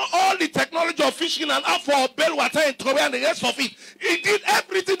 He know all the technology of fishing and how for bail water and throw and the rest of it. He did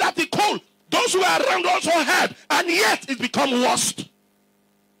everything that he could. Those who were around also heard. And yet it become worst.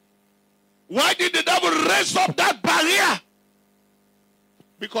 Why did the devil raise up that barrier?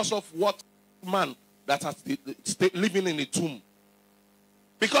 Because of what man that has living in the tomb.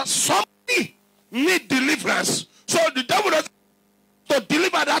 Because somebody need deliverance. So the devil does to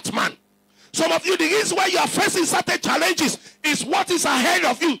deliver that man. Some of you, the reason why you are facing certain challenges is what is ahead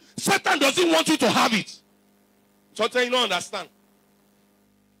of you. Satan doesn't want you to have it. So you don't understand.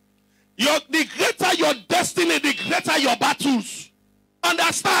 The greater your destiny, the greater your battles.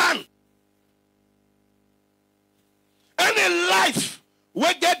 Understand? Any life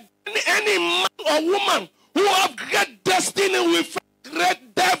will get any man or woman who have great destiny will fight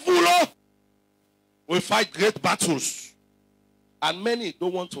great devil. Will fight great battles. And many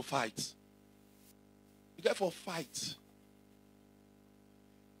don't want to fight. You therefore fight.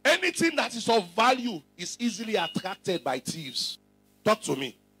 Anything that is of value is easily attracted by thieves. Talk to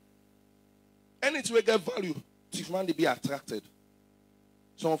me. Anything we get value, thief man they be attracted.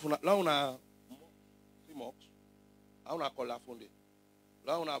 Some of una I want to call that phone.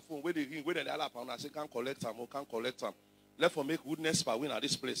 I want to phone where they ring, where they allow and I say can't collect them or can't collect them. Let for make goodness for win at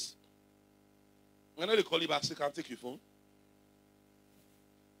this place. When they call you back, say can't take your phone.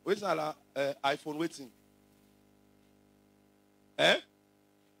 Where's that iPhone waiting?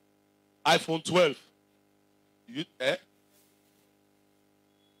 iPhone 12. You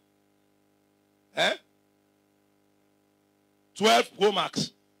 12 Pro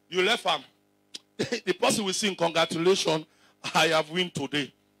Max. You left him. The person will sing, congratulations, I have win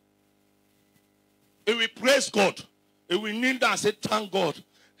today. It will praise God. It will kneel down and say, thank God.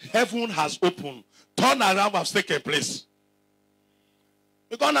 Heaven has opened. Turn around has taken place.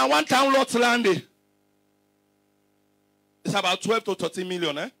 Because now 1 town lot landed. It's about 12 to 13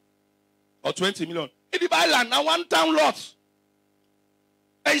 million, or 20 million. If you buy land, now 1 town lot.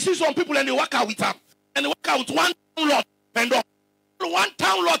 And you see some people and they work out with them. And they work out with 1 town lot. And 1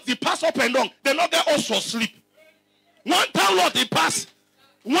 town lot, they pass up and down. They not get also sleep. 1 town lot, they pass.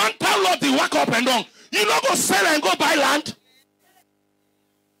 1 town lot, they walk up and down. You not go sell and go buy land.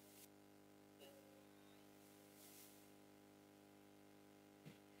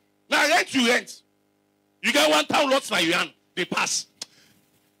 Now rent you rent. You get 1 town lot now you hand. They pass.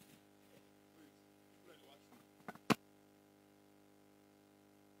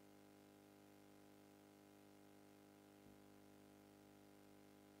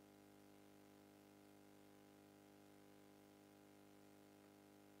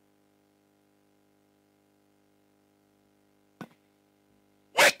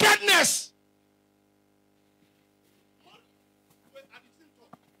 Wickedness.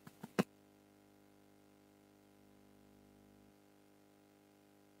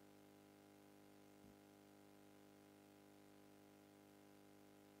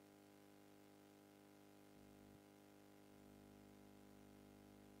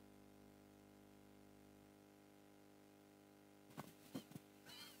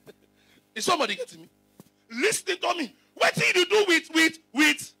 Is somebody getting me? Listen to me. What did you do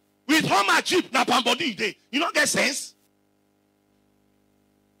with Homer Jeep na body day? You don't get sense?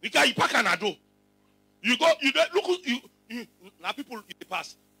 Because you pack an ado. You go, look, you now people you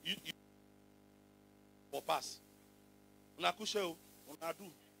pass. You for pass. Una kushe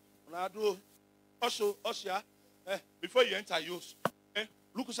Unadu. Osha. Before you enter yours,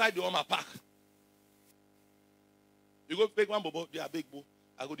 look inside the Oma Park. You go big one, bobo, they are big bo.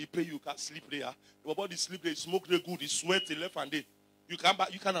 I go to pay you, can sleep there. The bobo, they sleep there, smoke there good, they sweat till left and day. You can't buy,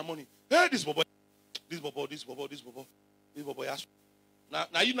 you can't have money. Hey, this bobo. Yes.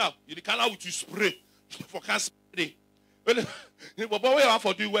 Now you can't out with you spray for cancer day. When the bobo way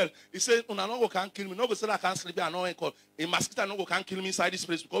for do well, he said, "No can't kill me. No go say I can't sleep. I know call a mosquito. No go can't kill me inside this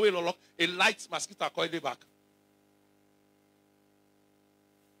place because we lock a light mosquito call it back."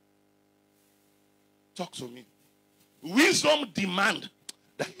 Talk to me. Wisdom demand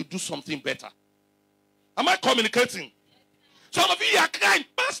that you do something better. Am I communicating? Some of you are crying,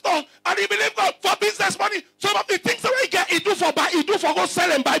 Pastor, and you believe God for business money. Some of the things that we get, he do for buy, he do for go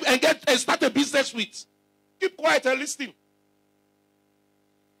sell and buy and get and start a business with. Keep quiet and listen.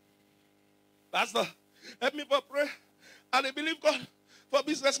 Pastor, help me for prayer. And I believe God for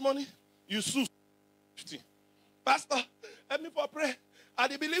business money. You sue 50. Pastor, help me for prayer.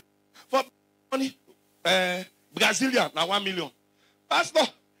 And I believe for money. Brazilian, now 1 million. Pastor,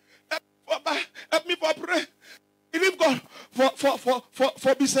 help me for prayer. Believe God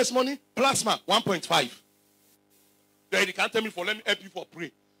for business money. Plasma, 1.5. Then you can't tell me let me help you for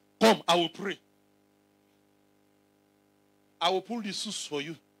pray. Come, I will pray. I will pull the suits for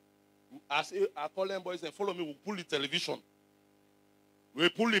you. I call them boys and follow me. We'll pull the television. We'll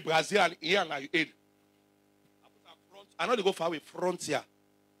pull the Brazilian here and I aid. I know they go far away. Frontier.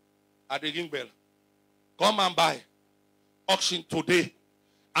 At the ring bell. Come and buy. Auction today.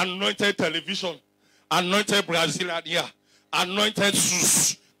 Anointed television. Anointed Brazilian here. Anointed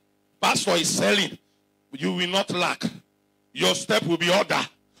suits. Pastor is selling. You will not lack. Your step will be order.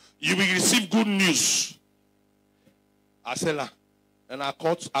 You will receive good news. I said, and I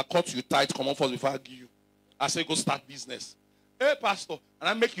caught you tight. Come on first before I give you. I say, go start business. Hey, Pastor. And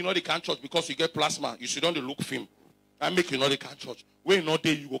I make you know the can church because you get plasma. You should only look film. I make you know the can church. When you not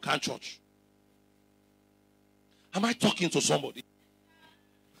there, you go can church. Am I talking to somebody?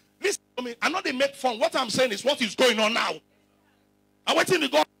 Listen to me. I'm not they make fun. What I'm saying is what is going on now. I'm waiting to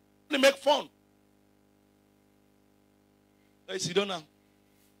go to make fun. Hey, sit down now.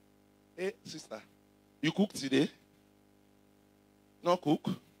 Hey, sister. You cook today? No cook?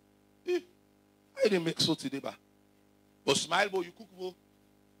 Hey, I didn't make so today, but smile, but you cook, but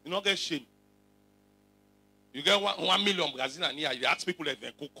you not get shame. You get 1 million Brazilian here. You ask people if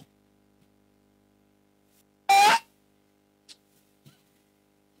they cook.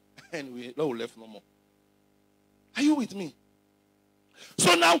 Anyway, no left no more. Are you with me?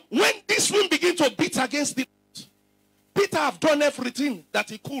 So now, when this wind begin to beat against the Peter have done everything that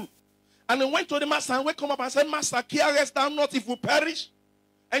he could. And he went to the master and come up and said, Master, carest thou not if we perish?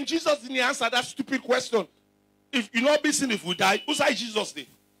 And Jesus didn't answer that stupid question. If you not be seen if we die, whose side Jesus did?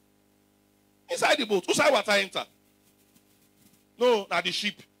 Inside the boat. Whose side water enter? No, not the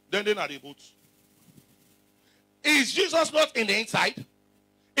ship. Then not the boat. Is Jesus not in the inside?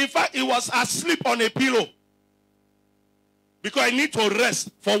 In fact, he was asleep on a pillow. Because I need to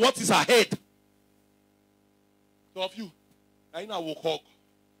rest for what is ahead. Some of you, I now woke up.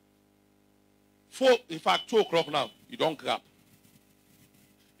 2 o'clock now, you don't grab.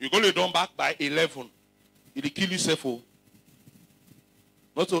 You're going to done back by 11. It'll kill yourself. Oh.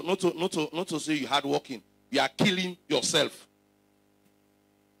 Not to say you hard working. You are killing yourself.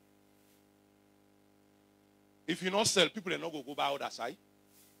 If you not sell, people are not going to go by other side.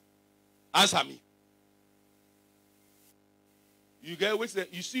 Answer me. You get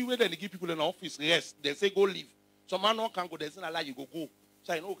you see where they give people in the office rest. They say go leave. Some man not can go. They say like you go.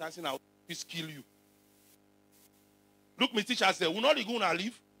 So I know can say now peace kill you. Look, my teacher said, "We not going to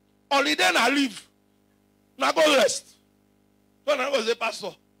leave. Only then I leave. Now go rest." So I was a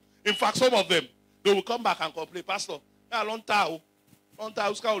pastor. In fact, some of them they will come back and complain, Pastor. Long time,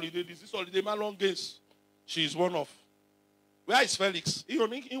 holiday. This is holiday. My long days. She is one of. Where is Felix? He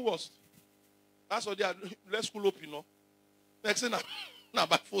was. That's what they are. Let's school up, you know. Next thing now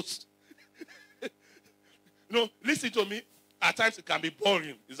by force. Listen to me. At times it can be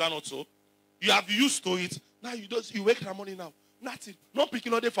boring. Is that not so? You have used to it. Now you wake the morning now. Nothing. Not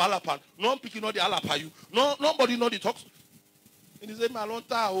picking on the for alapan. Not picking on the alapa you. No, nobody know the talks. And he said, "My long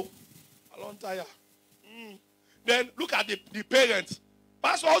time, Then look at the parents.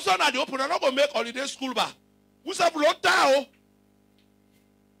 Pastor also now the open. I'm not gonna make holiday school bar. Who's up long time?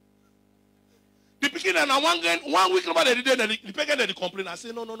 The beginning and 1 week about the day, the parent they complain. I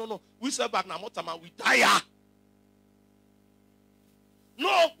say, no. We sell back now, man. We tire.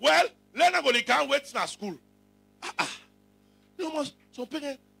 No, well, learn go they can't wait to school. No more. So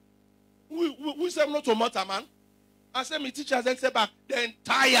parent, we sell not to matter, man. I said, my teachers then say back, the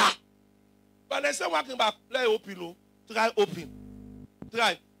entire. But they say walking back, let open, no. Try open.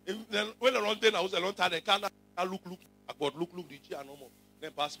 Try. When a long time, I was a long time, they can't look, but look, the chair no more.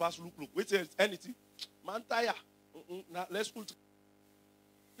 Then pass, look. Wait, anything. Man, tire. Let's school.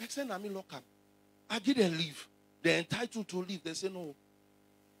 Next thing, I'm in lock up. I get a leave. They're entitled to leave. They say, no.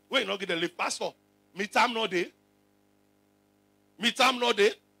 Wait, not get a leave. Pastor, me time no day. Me time no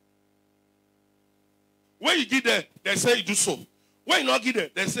day. When you get there, they say you do so. When you not get there,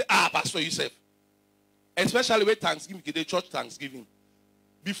 they say, Pastor, yourself. Especially with Thanksgiving, the church Thanksgiving.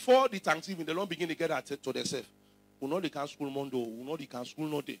 Before the Thanksgiving, they don't begin to get attached to themselves. We know they can school Monday. We know they can school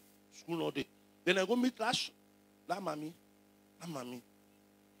no day. School no day. Then I go meet that mommy. And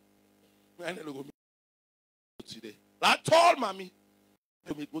then I go meet today. That tall mommy.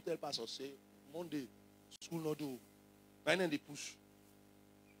 They go tell pastor say Monday school no do. And then they push.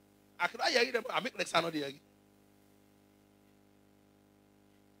 I can hear them. I make next another year.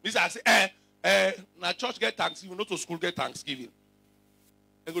 This I say, now church get Thanksgiving, not to school get Thanksgiving.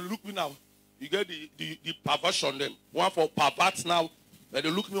 They go look me now. You get the perversion them. One for perverts now. Then they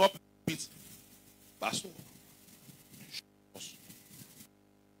look me up a bit. Pastor.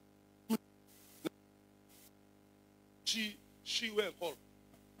 She will call.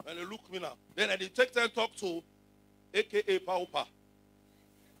 And they look me now. Then they take time talk to AKA Paupa.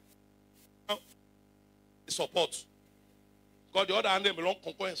 Support. Because the other hand they belong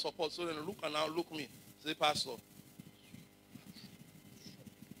conquer and support. So then they look and now look me. Say, Pastor.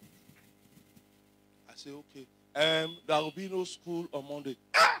 I say, okay. There will be no school on Monday.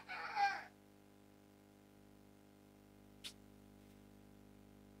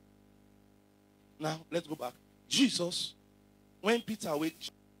 Now, let's go back. Jesus, when Peter wakes,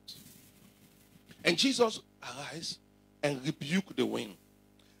 and Jesus arise and rebuke the wind.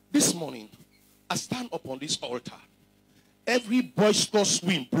 This morning, I stand upon this altar. Every boisterous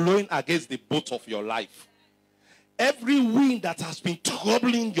wind blowing against the boat of your life. Every wind that has been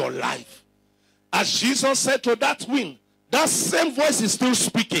troubling your life. As Jesus said to that wind, that same voice is still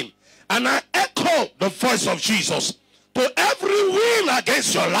speaking. And I echo the voice of Jesus. To every wind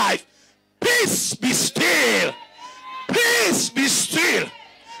against your life, peace be still. Peace be still.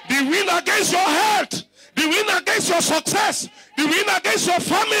 The wind against your health. The wind against your success. The wind against your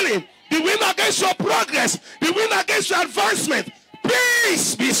family. The wind against your progress. The wind against your advancement.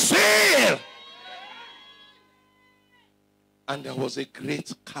 Peace be still. And there was a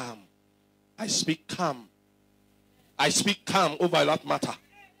great calm. I speak calm. I speak calm over that matter.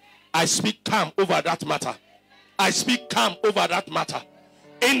 I speak calm over that matter. I speak calm over that matter.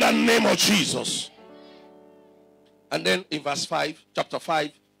 In the name of Jesus. And then in verse 5, chapter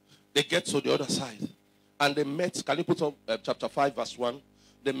 5, they get to the other side. And they met, can you put up chapter 5, verse 1?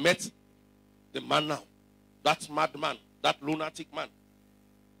 They met the man now. That madman, that lunatic man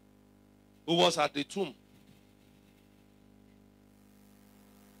who was at the tomb.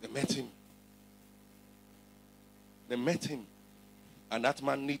 They met him. They met him. And that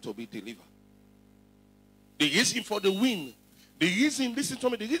man need to be delivered. The reason for the wind, the reason, listen to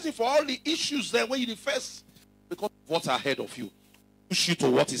me, the reason for all the issues there when you first, because of what's ahead of you. Push you to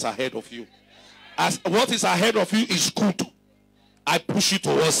what is ahead of you. As what is ahead of you is good, I push you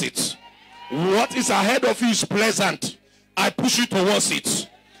towards it. What is ahead of you is pleasant, I push you towards it.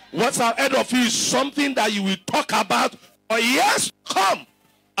 What's ahead of you is something that you will talk about for years to come,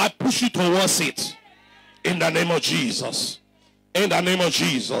 I push you towards it. In the name of Jesus. In the name of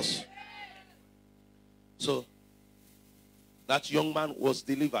Jesus. So, that young man was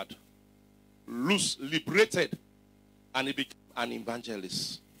delivered, loose, liberated, and he became an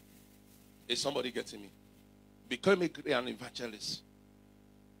evangelist. Is somebody getting me? Became an evangelist.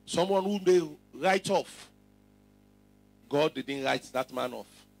 Someone who they write off. God didn't write that man off.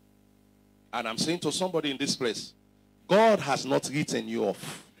 And I'm saying to somebody in this place, God has not written you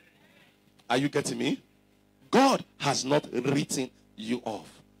off. Are you getting me? God has not written you off.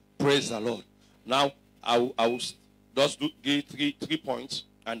 Praise the Lord. Now, I will just give three points,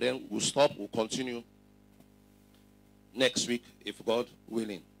 and then we'll stop. We'll continue next week, if God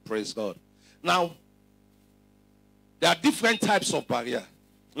willing. Praise God. Now, there are different types of barrier.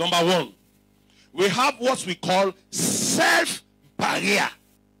 Number one, we have what we call self-barrier.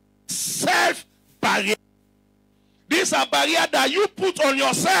 Self-barrier. These are barriers that you put on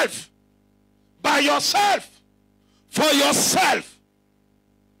yourself. By yourself. For yourself.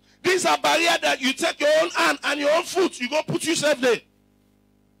 These are barriers that you take your own hand and your own foot. You go put yourself there.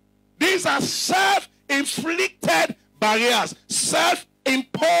 These are self-inflicted barriers.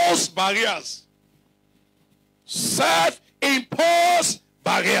 Self-imposed barriers. Self-imposed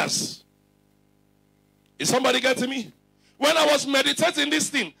barriers. Is somebody getting me? When I was meditating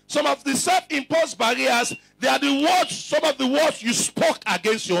this thing, some of the self-imposed barriers, they are the words, some of the words you spoke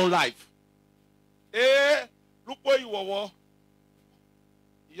against your own life. Look where you were.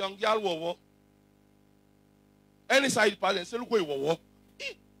 Young girl were. Any side parent say, look where you were.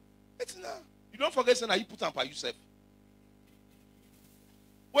 You don't forget saying that you put on by yourself.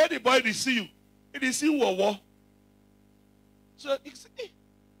 Where the boy they see you, they see you were. So you say, hey,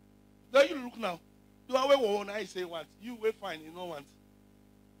 there you look now. You are where now you say what? You will fine, you know what?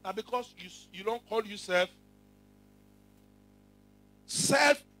 Now because you don't call yourself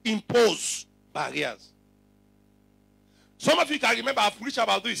self-imposed barriers. Some of you can remember I've preached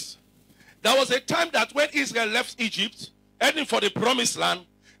about this. There was a time that when Israel left Egypt, heading for the promised land,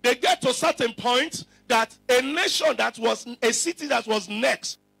 they get to a certain point that a nation that was, a city that was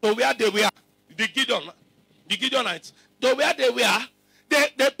next to where they were, the Gideonites, to where they were,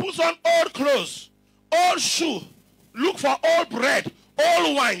 they put on old clothes, old shoe, look for old bread,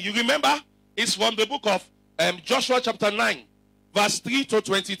 old wine. You remember? It's from the book of Joshua chapter 9, verse 3 to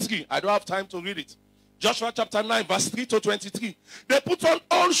 23. I don't have time to read it. Joshua chapter 9, verse 3 to 23. They put on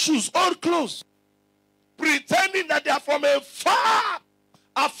old shoes, old clothes, pretending that they are from afar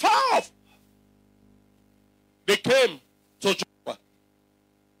off. They came to Joshua.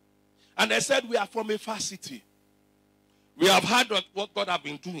 And they said, we are from a far city. We have heard what God has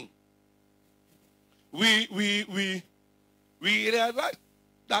been doing. We realize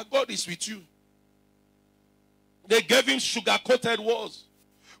that God is with you. They gave him sugar-coated words.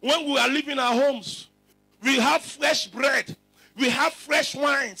 When we are leaving our homes, we have fresh bread. We have fresh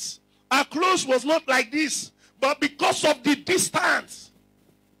wines. Our clothes was not like this. But because of the distance,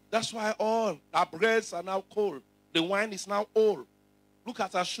 that's why all our breads are now cold. The wine is now old. Look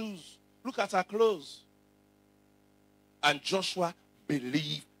at our shoes. Look at our clothes. And Joshua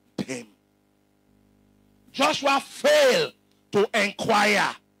believed them. Joshua failed to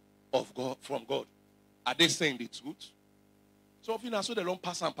inquire of God, from God. Are they saying the truth? So if you know, so they don't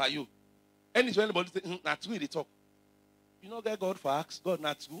pass on by you. Anytime anybody say, not true, they talk. You know, get God for ask, God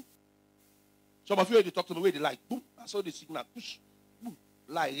not true. Some of you, they talk to me where they like, boom, I saw the signal, push, boom,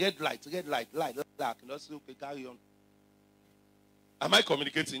 light, red light, light. And I say, okay, carry on. Am I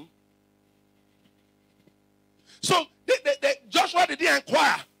communicating? So Joshua didn't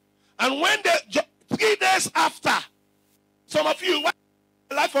inquire. And when 3 days after, some of you went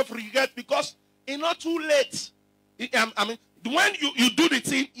life of regret because it's not too late. I mean, when you do the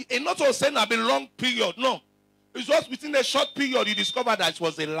thing, it's not all saying a long period. No. It's just within a short period you discover that it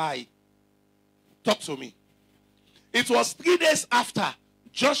was a lie. Talk to me. It was 3 days after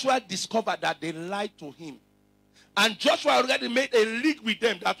Joshua discovered that they lied to him. And Joshua already made a league with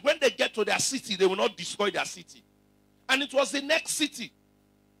them that when they get to their city, they will not destroy their city. And it was the next city.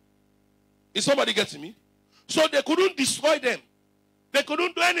 Is somebody getting me? So they couldn't destroy them. They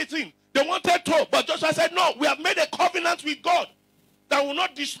couldn't do anything. They wanted to, but Joshua said, no, we have made a covenant with God that will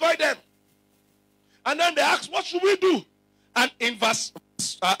not destroy them. And then they asked, what should we do? And in verse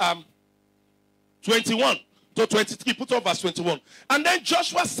 21 to 23, put on verse 21. And then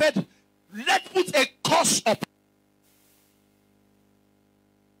Joshua said, let's put a curse up.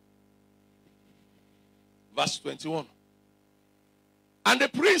 Verse 21. And the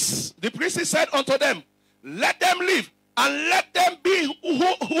priest said unto them, let them live, and let them be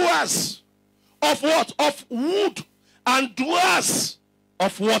hewers of what? Of wood, and dwellers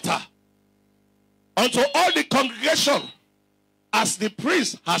of water, unto all the congregation, as the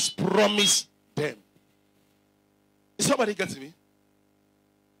priest has promised them. Is somebody getting me?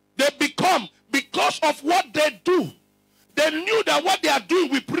 They become, because of what they do, they knew that what they are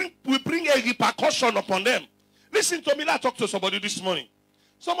doing will bring a repercussion upon them. Listen to me, let's talk to somebody this morning.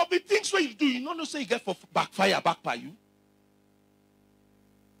 Some of the things what you do, you don't know, say you get for backfire back by you.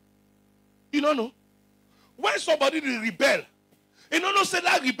 You don't know. When somebody rebel, you don't know, say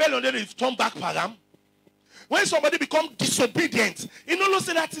that rebellion then they turn back by them. When somebody become disobedient, you don't know,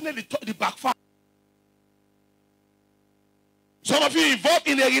 say that thing the backfire. Some of you involved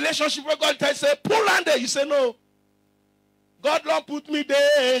in a relationship where God tells you, say, pull on there. You say, no. God don't put me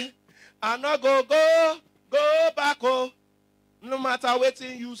there. I'm not go back, oh. No matter what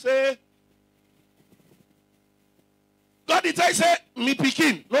you say. God did I say, me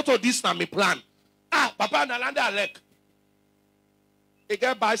picking, not to this na me plan. Ah, Papa Nalanda Alek. He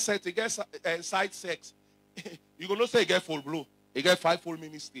get biceps, he get side sex. You gonna say he get full blow. He get 5 full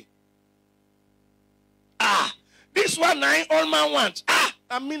ministry. Ah, this one 9 all man wants. Ah,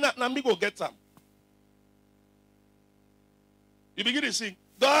 I mean na me go get them. You begin to sing,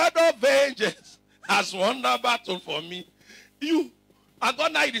 God of vengeance has won the battle for me. I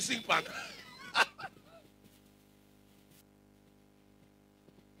got now the sing pan.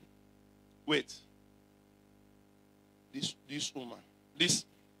 wait. This woman, this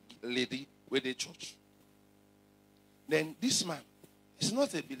lady with the church. Then this man is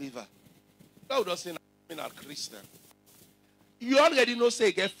not a believer. God doesn't mean a Christian. You already know,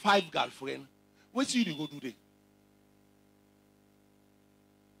 say, get 5 girlfriends. What do you go do there?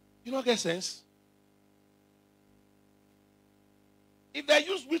 You don't get sense? If they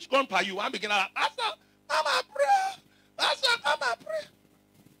use which gun per you, I'm beginning to Pastor, come and pray. Pastor, come and pray.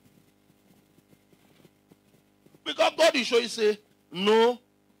 Because God is showing, say, no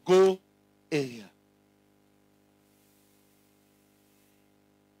go area.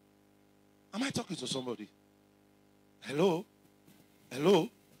 Am I talking to somebody? Hello? Hello?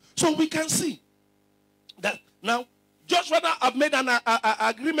 So we can see that now Joshua have made an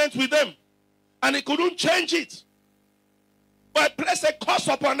agreement with them and he couldn't change it. But place a curse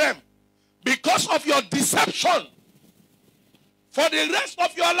upon them because of your deception for the rest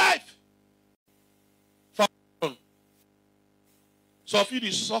of your life. So if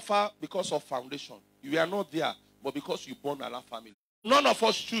you suffer because of foundation, you are not there, but because you born in a family. None of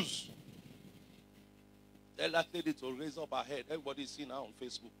us choose. Tell that lady to raise up her head. Everybody is seeing her on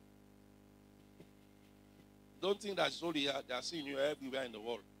Facebook. Don't think that's only here. They are seeing you everywhere in the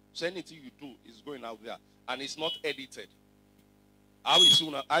world. So anything you do is going out there. And it's not edited. I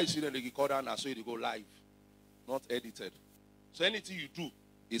see them they record and I saw it go live. Not edited. So anything you do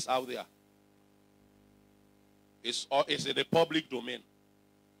is out there. It's in the public domain.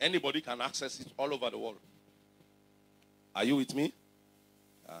 Anybody can access it all over the world. Are you with me?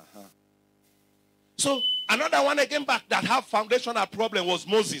 Uh-huh. So another one again back that had foundational problem was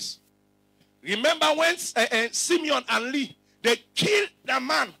Moses. Remember when Simeon and Lee, they killed the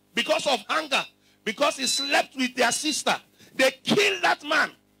man because of anger, because he slept with their sister. They killed that man.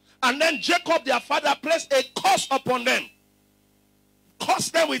 And then Jacob, their father, placed a curse upon them.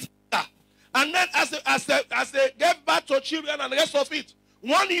 Cursed them with anger. And then as they gave birth to children and the rest of it,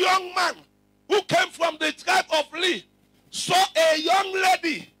 one young man who came from the tribe of Lee saw a young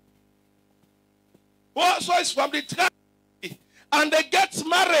lady who also is from the tribe of Lee, and they get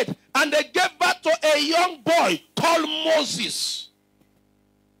married and they gave birth to a young boy called Moses.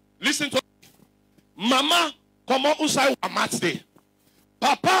 Listen to me. Mama come on inside Wamat day.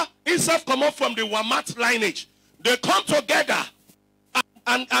 Papa himself come up from the Wamat lineage. They come together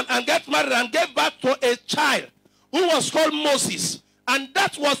and get married and gave birth to a child who was called Moses. And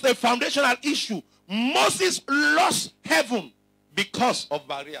that was the foundational issue. Moses lost heaven because of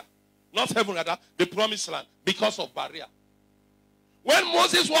barrier. Not heaven, rather, the promised land, because of barrier. When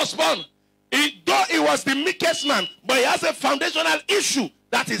Moses was born, though he was the meekest man, but he has a foundational issue,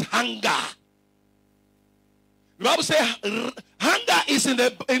 that is hunger. The Bible says hunger is in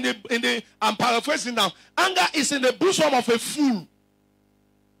the I'm paraphrasing now. Hunger is in the bosom of a fool.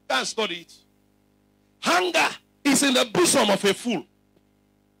 Can't study it. Hunger is in the bosom of a fool.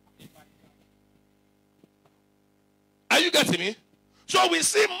 Are you getting me? So we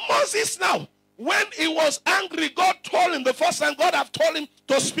see Moses now. When he was angry, God told him the first time. God have told him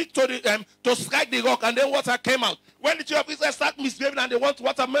to speak to the to strike the rock, and then water came out. When the children of Israel start misbehaving and they want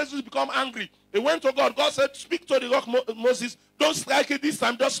water, Moses become angry. He went to God. God said, "Speak to the rock, Moses. Don't strike it this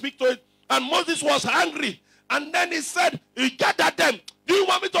time. Just speak to it." And Moses was angry. And then he said, he gathered them. "Do you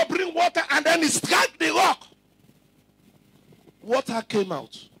want me to bring water?" And then he struck the rock. Water came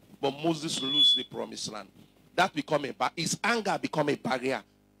out, but Moses lost the promised land. That become his anger become a barrier.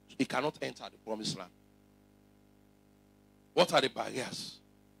 He cannot enter the promised land. What are the barriers?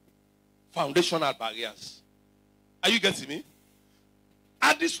 Foundational barriers. Are you getting me?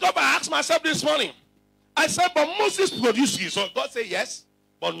 I asked myself this morning. I said, but Moses produced his own. God said yes,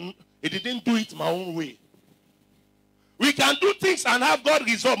 but he didn't do it my own way. We can do things and have God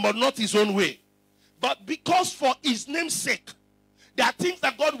resolve, but not his own way. But because for his name's sake, there are things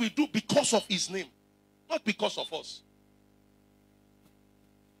that God will do because of his name, not because of us.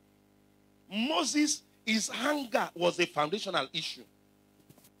 Moses, his hunger was a foundational issue.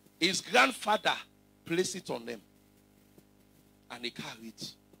 His grandfather placed it on them. And he carried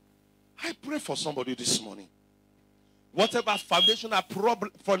it. I pray for somebody this morning. Whatever foundational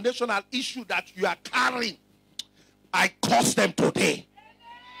issue that you are carrying, I curse them today.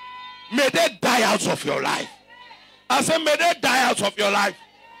 May they die out of your life. I say, may they die out of your life.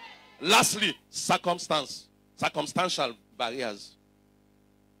 Lastly, circumstantial barriers.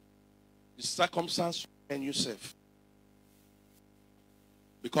 The circumstance and yourself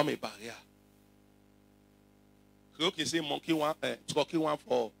become a barrier. You say monkey one, turkey one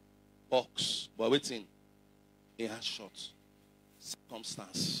for box, but waiting, he has short.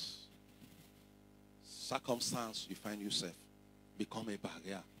 Circumstance you find yourself become a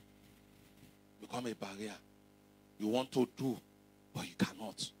barrier. become a barrier. You want to do, but you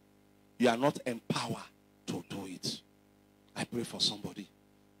cannot. You are not empowered to do it. I pray for somebody.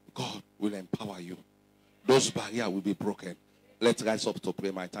 God will empower you. Those barriers will be broken. Let's rise up to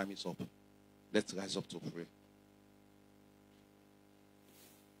pray. My time is up. Let's rise up to pray.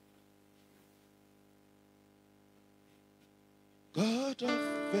 God of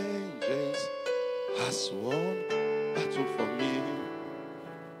vengeance has won battle for me.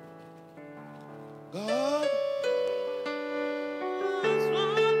 God has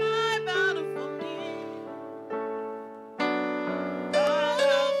won my battle for me. God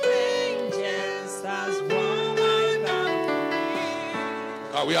of vengeance has won my battle for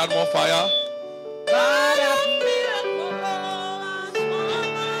me. Can we add more fire? God of miracle has won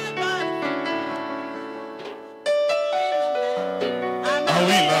my battle for me.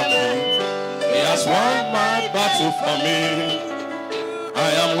 He has won my battle for me. I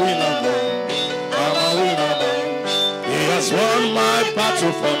am winner man. I'm a winner man. He has won my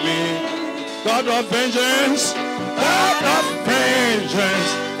battle for me. God of vengeance, God of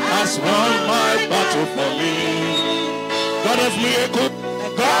vengeance has won my battle for me. God of miracle,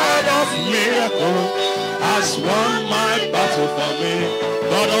 God of miracle has won my battle for me.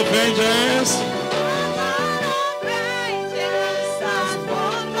 God of vengeance.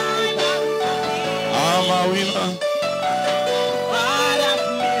 I'm a winner. God of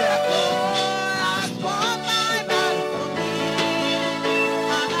miracle has won my battle for me.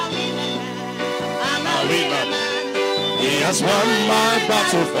 I'm a winner man. I'm a winner man. He has won my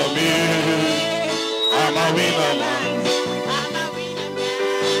battle for me. I'm a winner man. I'm a winner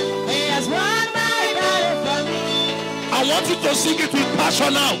man. He has won my battle for me. I want you to sing it with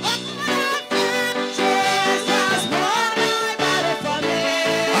passion now. Jesus has won my battle for me.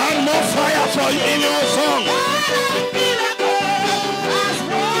 And more fire for you in your song. God of miracle has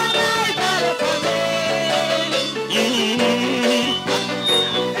won my battle for me.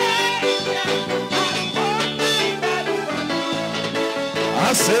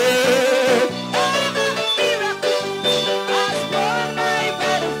 I said,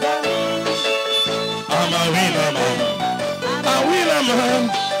 I'm a winner man. A winner man.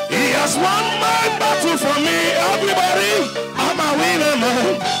 He has won my battle for me. Everybody, I'm a winner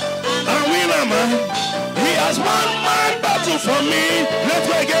man. A winner man. He has won my battle for me. Let's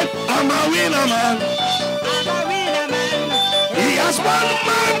go again. I'm a winner man. He has won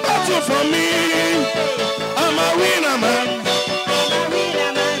my battle for me. I'm a winner man.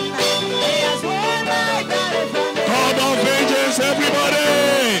 God of vengeance, everybody.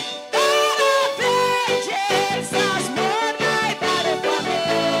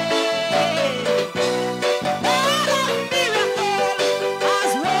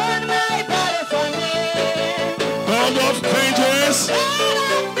 God of vengeance.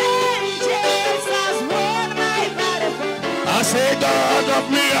 I say God of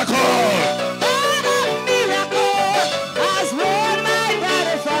miracle.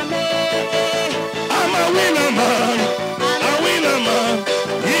 I'm a winner man. A winner man.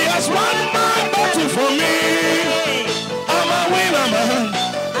 He has won my battle for me. I'm a winner man.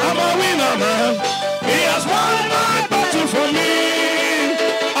 I'm a winner man. He has won my battle for me.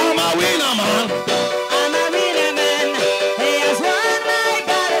 I'm a winner man. I'm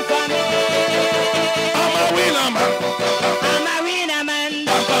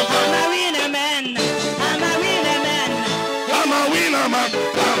a winner man.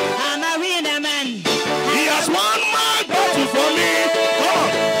 I'm a winner man. He has won my battle for me. Come on.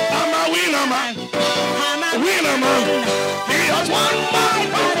 I'm a winner man. Winner man. He has won my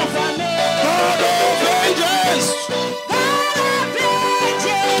battle for me. God of vengeance.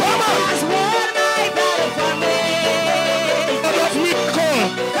 Come on. God of miracle.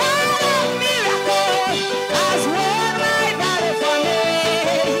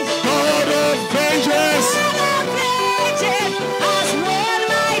 God of vengeance.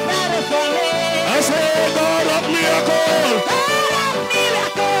 I say God of miracle.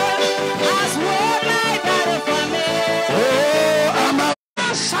 Oh, I'm a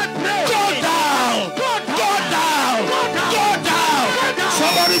go down. Go down. Go down.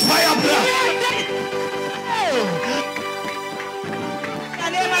 Somebody fire prayer. In the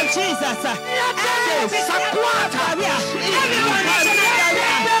name of Jesus.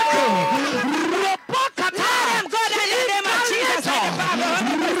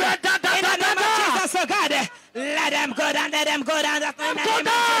 Let them go down, let them go down. Let them go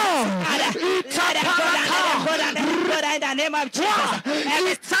down. Let them go down, let them go down in the name of Jesus.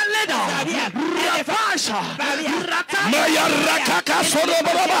 It's a little. Maya rakaka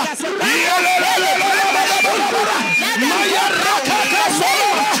sorobaba. Maya rakaka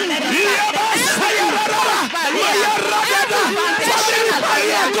sorobaba.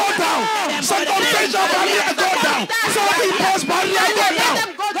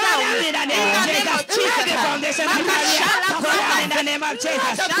 limitation of barrier. Go down in the name of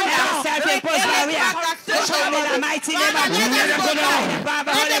Jesus. Every self-imposed barrier. Go down in the mighty name of Jesus. Go down.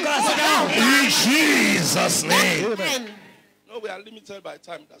 The Holy Ghost. Go down. In Jesus' name. Amen. No, we are limited by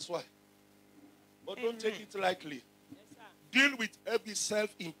time. That's why. But don't take it lightly. Deal with every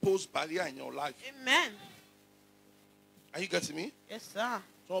self-imposed barrier in your life. Amen. Are you getting me? Yes, sir.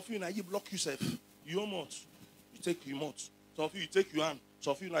 Some of you now you block yourself. You don't want. You take your mouth. Some of you take your hand.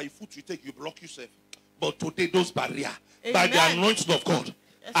 Some of you now your foot you take, you block yourself. But today those barriers, by the anointing of God,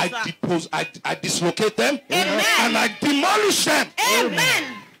 Yes, I dislocate them. Amen. And I demolish them.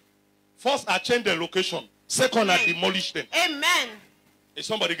 Amen. First, I change the location. Second, I demolish them. Amen. Is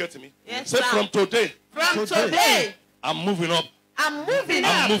somebody getting me? Yes, Say sir. from today, From today, I'm moving up. I'm moving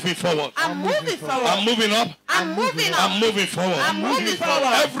I'm up. moving forward. I'm moving forward. I'm moving up. I'm moving up. I'm moving forward. I'm moving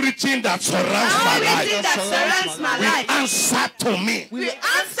forward. Everything that surrounds my Everything life that surrounds my will life answer to me. will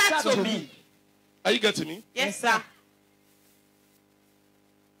answer to me. Are you getting me? Yes, sir.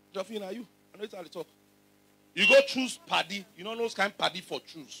 Joffin, are you? I know it's how to talk. You go choose paddy. You know those kind of paddy for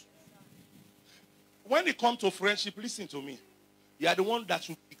choose. When it comes to friendship, listen to me. You are the one that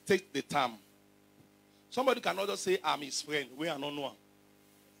should dictate the term. Somebody cannot just say, I'm his friend. We are not one.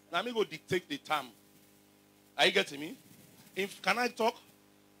 Now me go dictate the term. Are you getting me? Can I talk?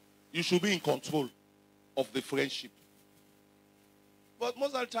 You should be in control of the friendship. But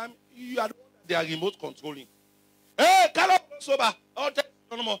most of the time, you are the one that they are remote controlling. Hey, Carlo, sober. Oh,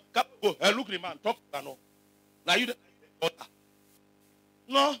 no more. Go. Hey, look the man. Talk to no. Now you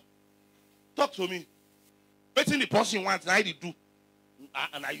no. Talk to me. Waiting the person wants, now they do.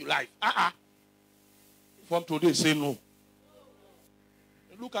 And now you lie. From today, say no.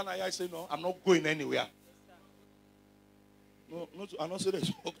 Look at I say no. I'm not going anywhere. No, I'm not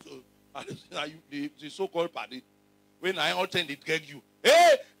saying that. The so-called party. When I attend it, get you.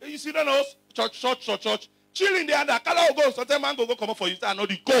 Hey, you see that house? Church. Chill in there. Kala go. Certain man go come up for you. I know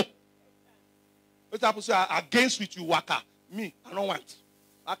the go. What happens? Against which you work. Me, I don't want.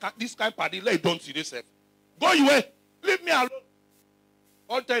 This kind of party, let don't see this. Go your way. Leave me alone.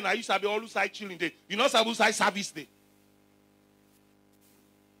 All time I used to be all side chilling day. You know, some side service day.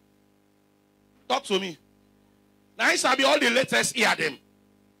 Talk to me. Now I used to be all the latest here them.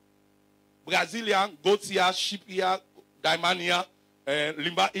 Brazilian, goat here, sheep here, diamond here,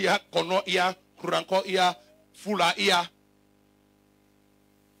 limba here, kono here, kuranko here, fula here.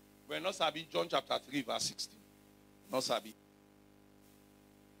 We're not sabi John chapter 3 verse 16. Not sabi.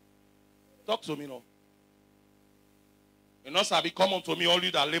 Talk to me now. You know, Sabi, come unto me, all you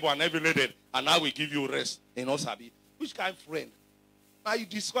that labor and heavy laden, and I will give you rest. You know, Sabi. Which kind of friend? Now you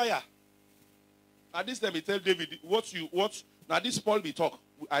destroyer. Now this time he tell David, now this Paul be talk.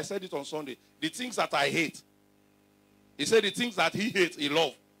 I said it on Sunday. The things that I hate. He said the things that he hates, he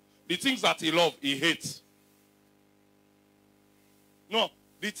love. The things that he love, he hates. No,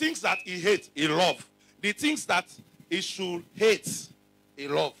 the things that he hates, he love. The things that he should hate, he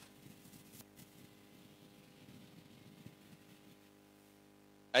love.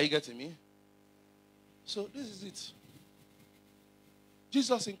 Are you getting me? So this is it.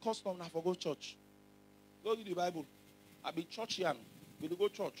 Jesus in custom now for go church. Go read the Bible. I be churchian. We go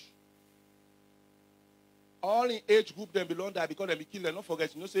church. All in age group them belong there because they be killed. Don't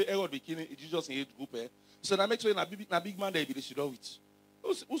forget, you know, say Herod be killing Jesus in age group. So that makes sure na big man they be the shit with.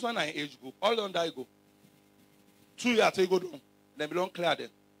 Who's one in age group? All on die go. 2 years they go down. They belong clear then.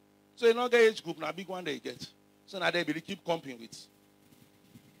 So you know get age group na big one they get. So now they be keep comping with.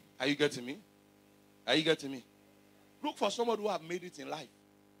 Are you getting me? Are you getting me? Look for somebody who have made it in life.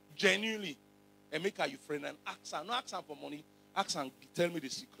 Genuinely. And make her your friend and ask her. Not ask her for money. Ask her and tell me the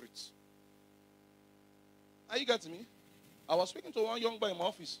secrets. Are you getting me? I was speaking to one young boy in my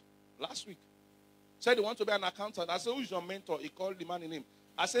office last week. Said he want to be an accountant. I said, who is your mentor? He called the man in him.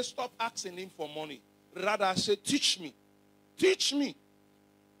 I said, stop asking him for money. Rather, I said, teach me. Teach me.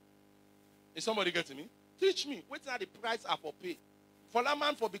 Is somebody getting me? Teach me. What's the price I for pay? For that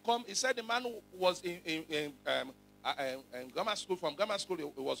man for become, he said the man who was in grammar school, from grammar school, he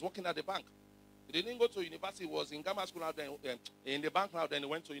was working at the bank. He didn't go to university, he was in grammar school now, then in the bank now, then he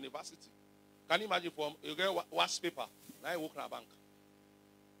went to university. Can you imagine from you get wash paper, now he work in a bank.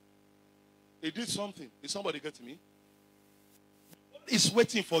 He did something. Is somebody getting me? The world is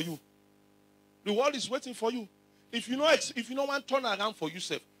waiting for you. The world is waiting for you. If you know one turn around for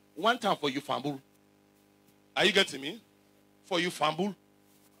yourself, one time for you fumble. Are you getting me? For you fumble.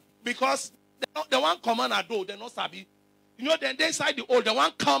 Because they want command a door, they not sabi. You know, then they inside the hole, they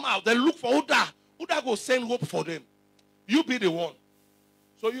want come out, they look for who that go send hope for them. You be the one.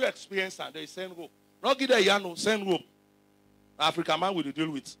 So you experience and they send hope. Not give them send hope. African man will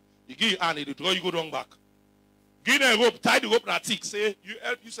deal with. You give your hand, they draw you go down back. Give them a rope, tie the rope na tick. Say, you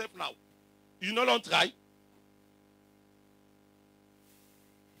help yourself now. You no don't try.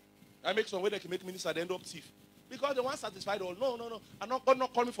 I make some way they can make minister, they end up thief. Because they want satisfied all. No, no, no. I'm not, God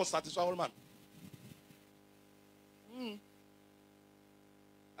not calling for satisfied all, man.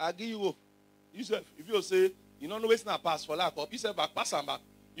 I give you hope. You say, if you say, you don't know what's not pass for lack of, you say back, pass and back.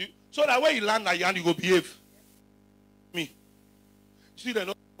 So that when you land na you go behave. Me. See, they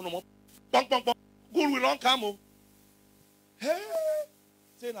don't no more. Bang, bang, bang. Good will not come. Hey.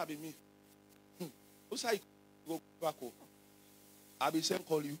 Say, na be me. Who say go back home? I be same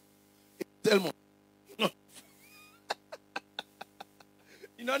call you. Tell me. No.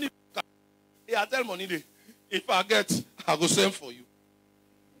 You don't need to. Yeah, tell money. If I get, I go send for you.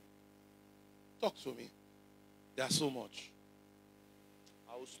 Talk to me. There's so much.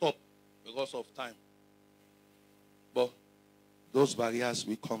 I will stop because of time. But those barriers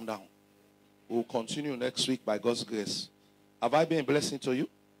will come down. We'll continue next week by God's grace. Have I been a blessing to you?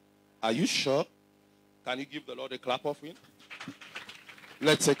 Are you sure? Can you give the Lord a clap offering?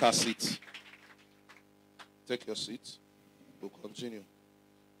 Let's take our seat. Take your seat. We'll continue.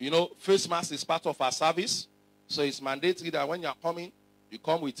 You know, face mask is part of our service. So it's mandatory that when you're coming, you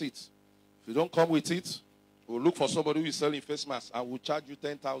come with it. If you don't come with it, we'll look for somebody who is selling face masks and we'll charge you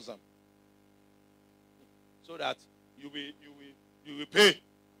 10,000. So that you will pay.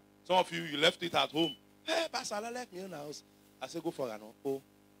 Some of you left it at home. Hey, Pastor, I left me in the house. I said, go for it. Oh.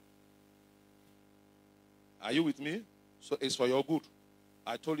 Are you with me? So it's for your good.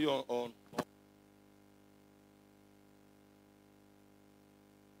 I told you on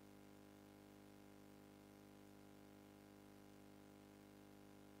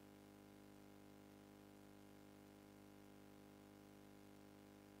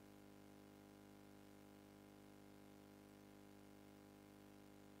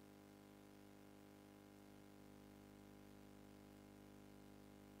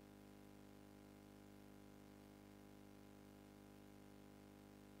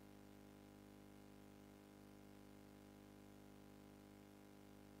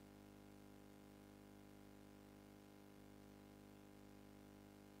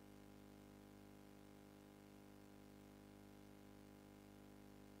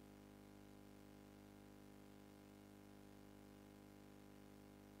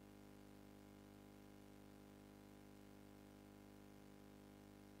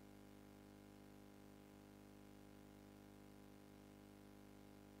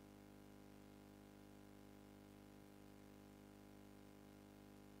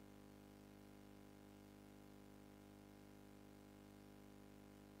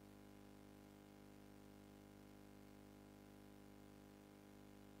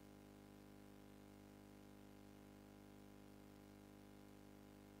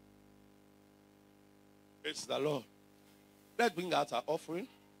Praise the Lord. Let's bring out our offering.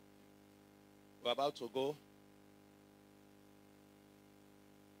 We're about to go.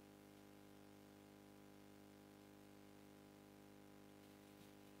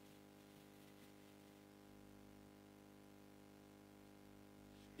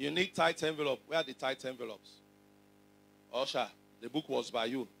 You need tight envelope. Where are the tight envelopes? Usher, the book was by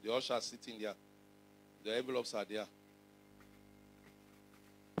you. The usher is sitting there. The envelopes are there.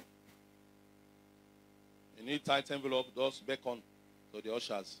 You need tight envelope, just beckon to the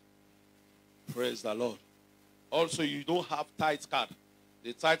ushers. Praise the Lord. Also, you don't have tight card.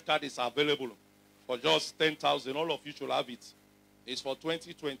 The tight card is available for just 10,000. All of you should have it. It's for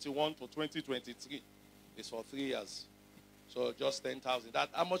 2021 to 2023. It's for 3 years. So just 10,000. That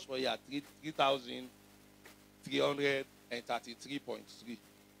how much for you? 3,333.3.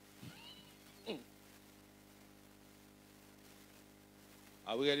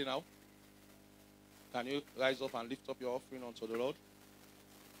 Are we ready now? Can you rise up and lift up your offering unto the Lord?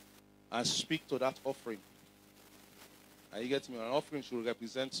 And speak to that offering. Are you getting me? An offering should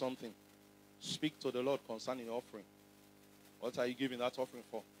represent something. Speak to the Lord concerning your offering. What are you giving that offering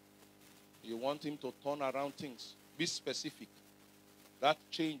for? You want him to turn around things. Be specific. That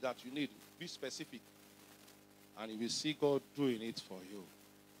change that you need, be specific. And you will see God doing it for you.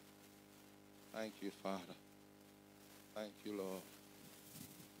 Thank you, Father. Thank you, Lord.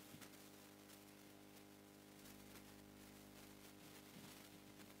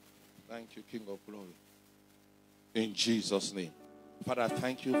 Thank you, King of Glory. In Jesus' name. Father,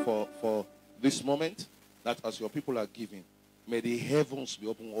 thank you for this moment that as your people are giving, may the heavens be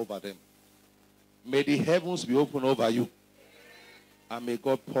open over them. May the heavens be open over you. And may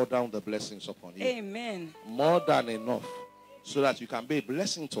God pour down the blessings upon you. Amen. More than enough. So that you can be a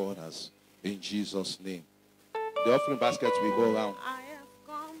blessing to others. In Jesus' name. The offering basket will go around. I have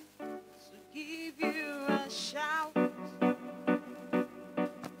come to give you a shout.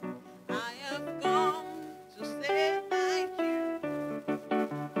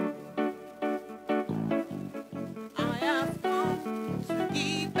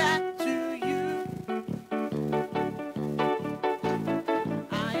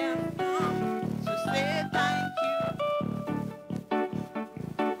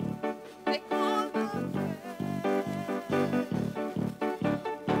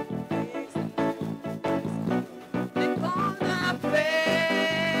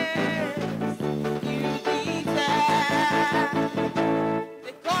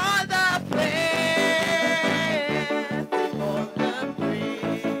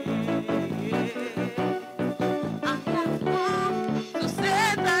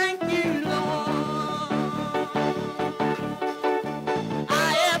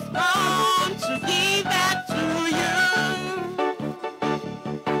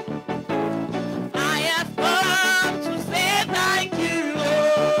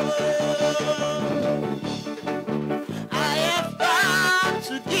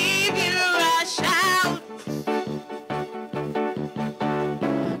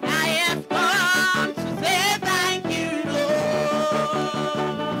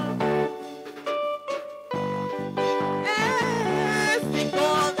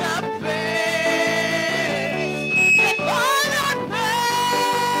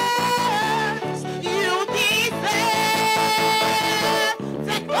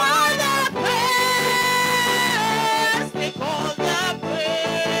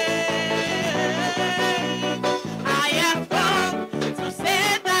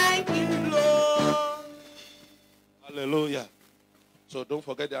 So don't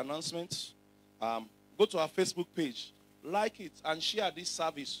forget the announcements. Go to our Facebook page, like it, and share this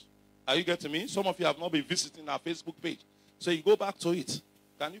service. Are you getting me? Some of you have not been visiting our Facebook page. So you go back to it.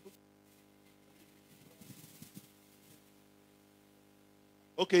 Can you put...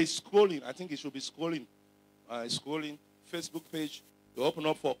 Okay, it's scrolling. I think it should be scrolling. Scrolling. Facebook page. You open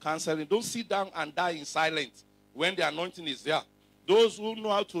up for counseling. Don't sit down and die in silence when the anointing is there. Those who know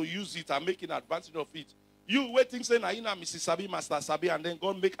how to use it are making advantage of it. You waiting saying, "Aina, Mrs. Sabi, Master Sabi," and then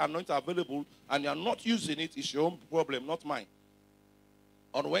God make anointing available, and you are not using it. It's your own problem, not mine.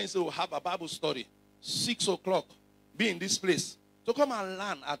 On Wednesday, we'll have a Bible study. 6 o'clock. Be in this place. So come and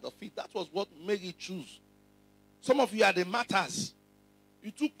learn at the feet. That was what made you choose. Some of you are the matters.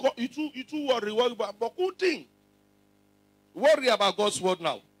 You too worry about good thing. Worry about God's word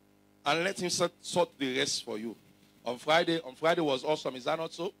now. And let him sort the rest for you. On Friday was awesome. Is that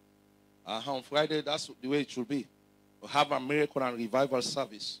not so? On Friday, that's the way it should be. We'll have a miracle and revival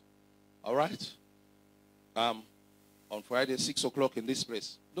service. All right? On Friday, 6 o'clock in this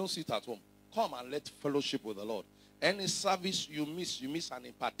place. Don't sit at home. Come and let fellowship with the Lord. Any service you miss an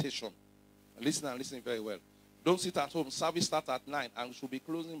impartation. Listen and listen very well. Don't sit at home. Service starts at 9 and should be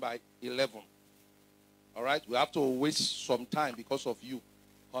closing by 11. All right? We have to waste some time because of you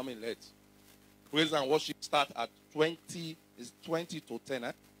coming late. Praise and worship start at 20. Is 20 to 10,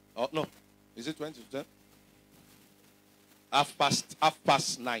 eh? Oh, no. Is it 20 to 10? Half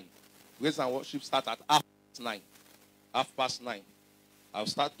past 9. Praise and worship start at half past 9. Half past 9. I'll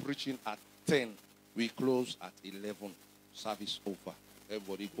start preaching at 10. We close at 11. Service over.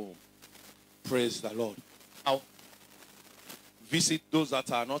 Everybody go home. Praise the Lord. Now, visit those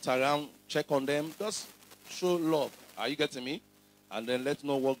that are not around. Check on them. Just show love. Are you getting me? And then let's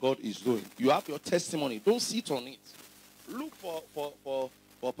know what God is doing. You have your testimony. Don't sit on it. Look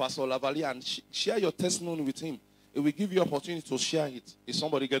for Pastor Lavalley and share your testimony with him. It will give you opportunity to share it. Is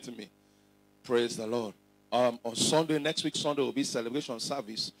somebody getting me? Praise the Lord. On Sunday, next week Sunday will be celebration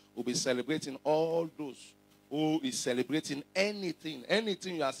service. We'll be celebrating all those who is celebrating anything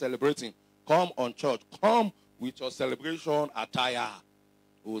you are celebrating. Come on church. Come with your celebration attire.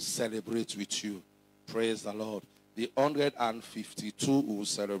 We'll celebrate with you. Praise the Lord. The 152 will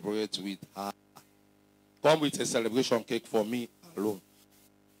celebrate with her. Come with a celebration cake for me alone.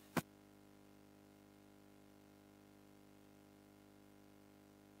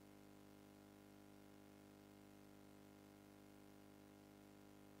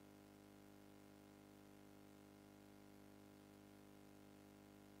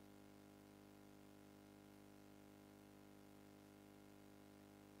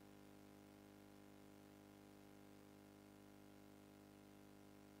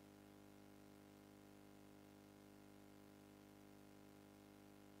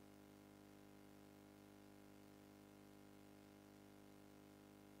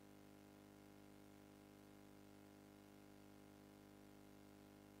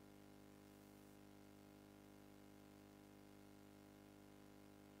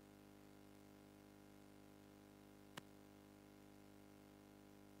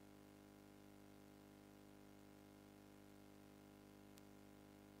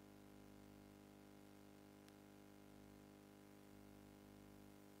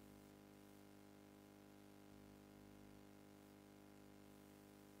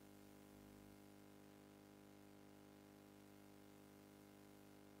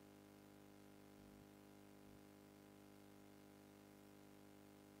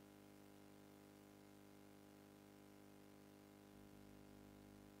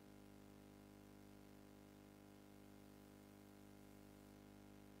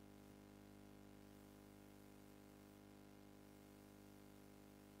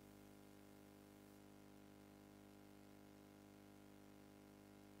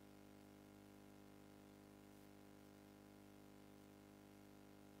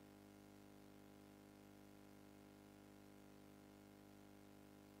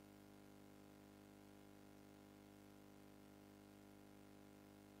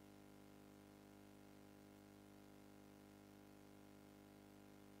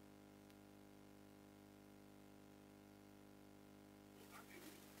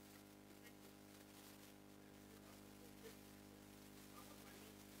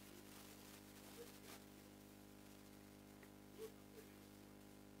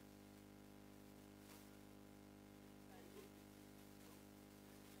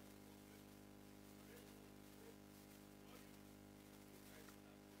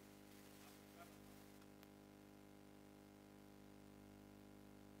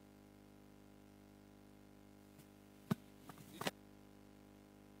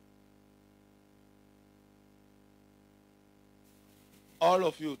 All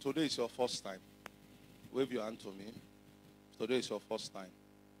of you, today is your first time. Wave your hand to me. Today is your first time.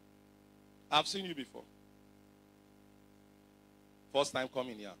 I've seen you before. First time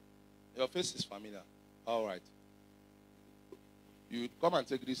coming here. Your face is familiar. All right. You come and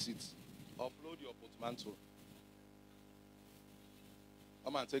take this seat. Upload your portmanteau.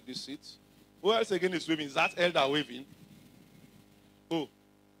 Come and take this seat. Who else again is waving? Is that elder waving? Oh.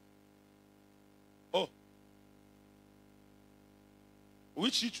 Oh.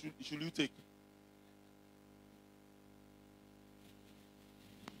 Which seat should you take?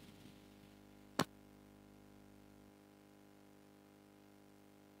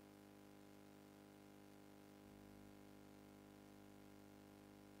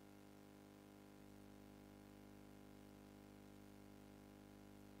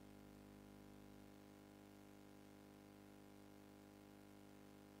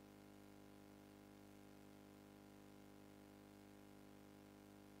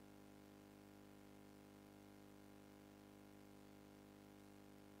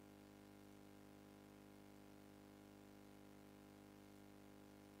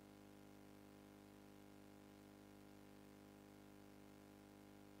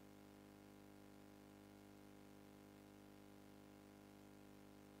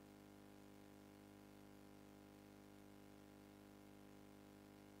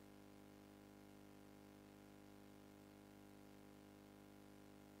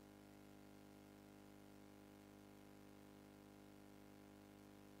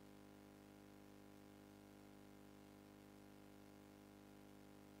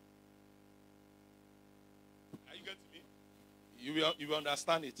 You will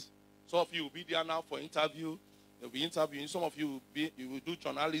understand it. Some of you will be there now for interview. They'll be interviewing. Some of you will do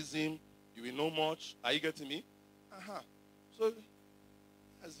journalism. You will know much. Are you getting me? So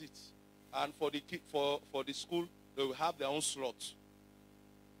that's it. And for the school, they will have their own slot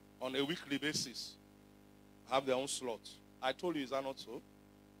on a weekly basis. Have their own slot. I told you, is that not so?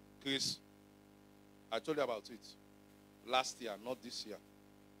 Chris, I told you about it last year, not this year.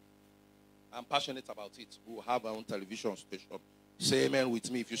 I'm passionate about it. We will have our own television station. Say amen with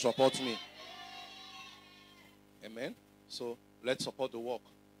me if you support me. Amen. So let's support the work.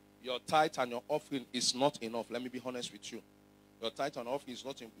 Your tithe and your offering is not enough. Let me be honest with you. Your tithe and offering is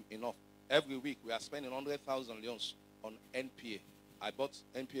not enough. Every week we are spending 100,000 leons on NPA. I bought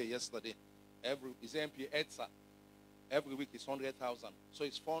NPA yesterday. Is it NPA ETSA? Every week is 100,000. So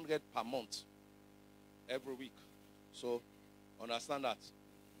it's 400 per month. Every week. So understand that.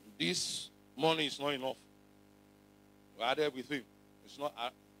 This money is not enough. We had everything.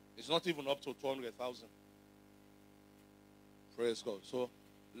 It's not even up to 200,000. Praise God. So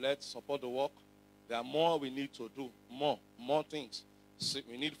let's support the work. There are more we need to do. More things. See,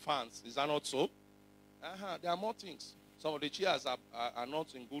 we need fans. Is that not so? There are more things. Some of the chairs are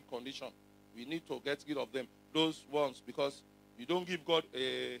not in good condition. We need to get rid of them. Those ones, because you don't give God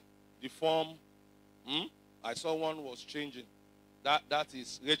the form. I saw one was changing. That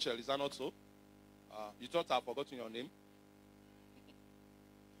is Rachel. Is that not so? You thought I've forgotten your name?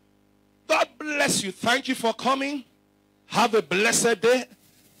 God bless you. Thank you for coming. Have a blessed day.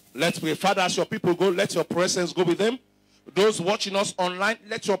 Let's pray. Father, as your people go, let your presence go with them. Those watching us online,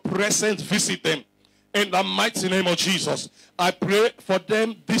 let your presence visit them. In the mighty name of Jesus, I pray for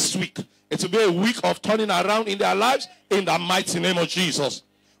them this week. It will be a week of turning around in their lives in the mighty name of Jesus.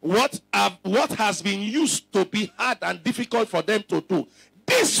 What has been used to be hard and difficult for them to do,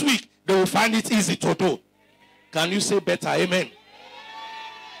 this week they will find it easy to do. Can you say better? Amen.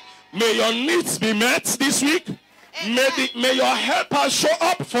 May your needs be met this week. May your helpers show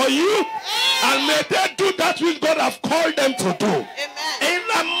up for you. And may they do that which God have called them to do. In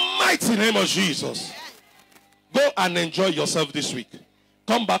the mighty name of Jesus. Go and enjoy yourself this week.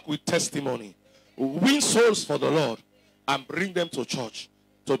 Come back with testimony. Win souls for the Lord. And bring them to church.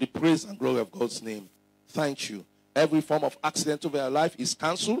 To the praise and glory of God's name. Thank you. Every form of accident over your life is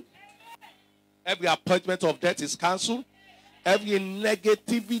cancelled. Every appointment of death is cancelled. Every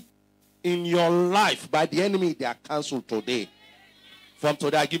negativity in your life by the enemy, they are cancelled today. From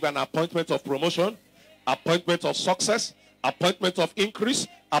today, I give an appointment of promotion, appointment of success, appointment of increase,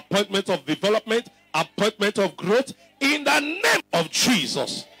 appointment of development, appointment of growth in the name of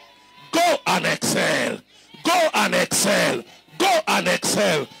Jesus. Go and excel. Go and excel. Go and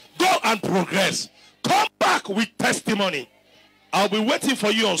excel. Go and progress. Come back with testimony. I'll be waiting for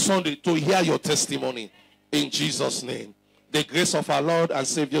you on Sunday to hear your testimony. In Jesus' name. The grace of our Lord and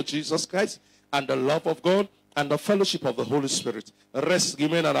Savior Jesus Christ and the love of God and the fellowship of the Holy Spirit rest,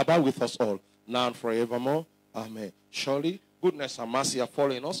 remain, and abide with us all, now and forevermore. Amen. Surely, goodness and mercy are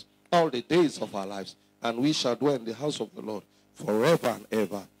following us all the days of our lives, and we shall dwell in the house of the Lord forever and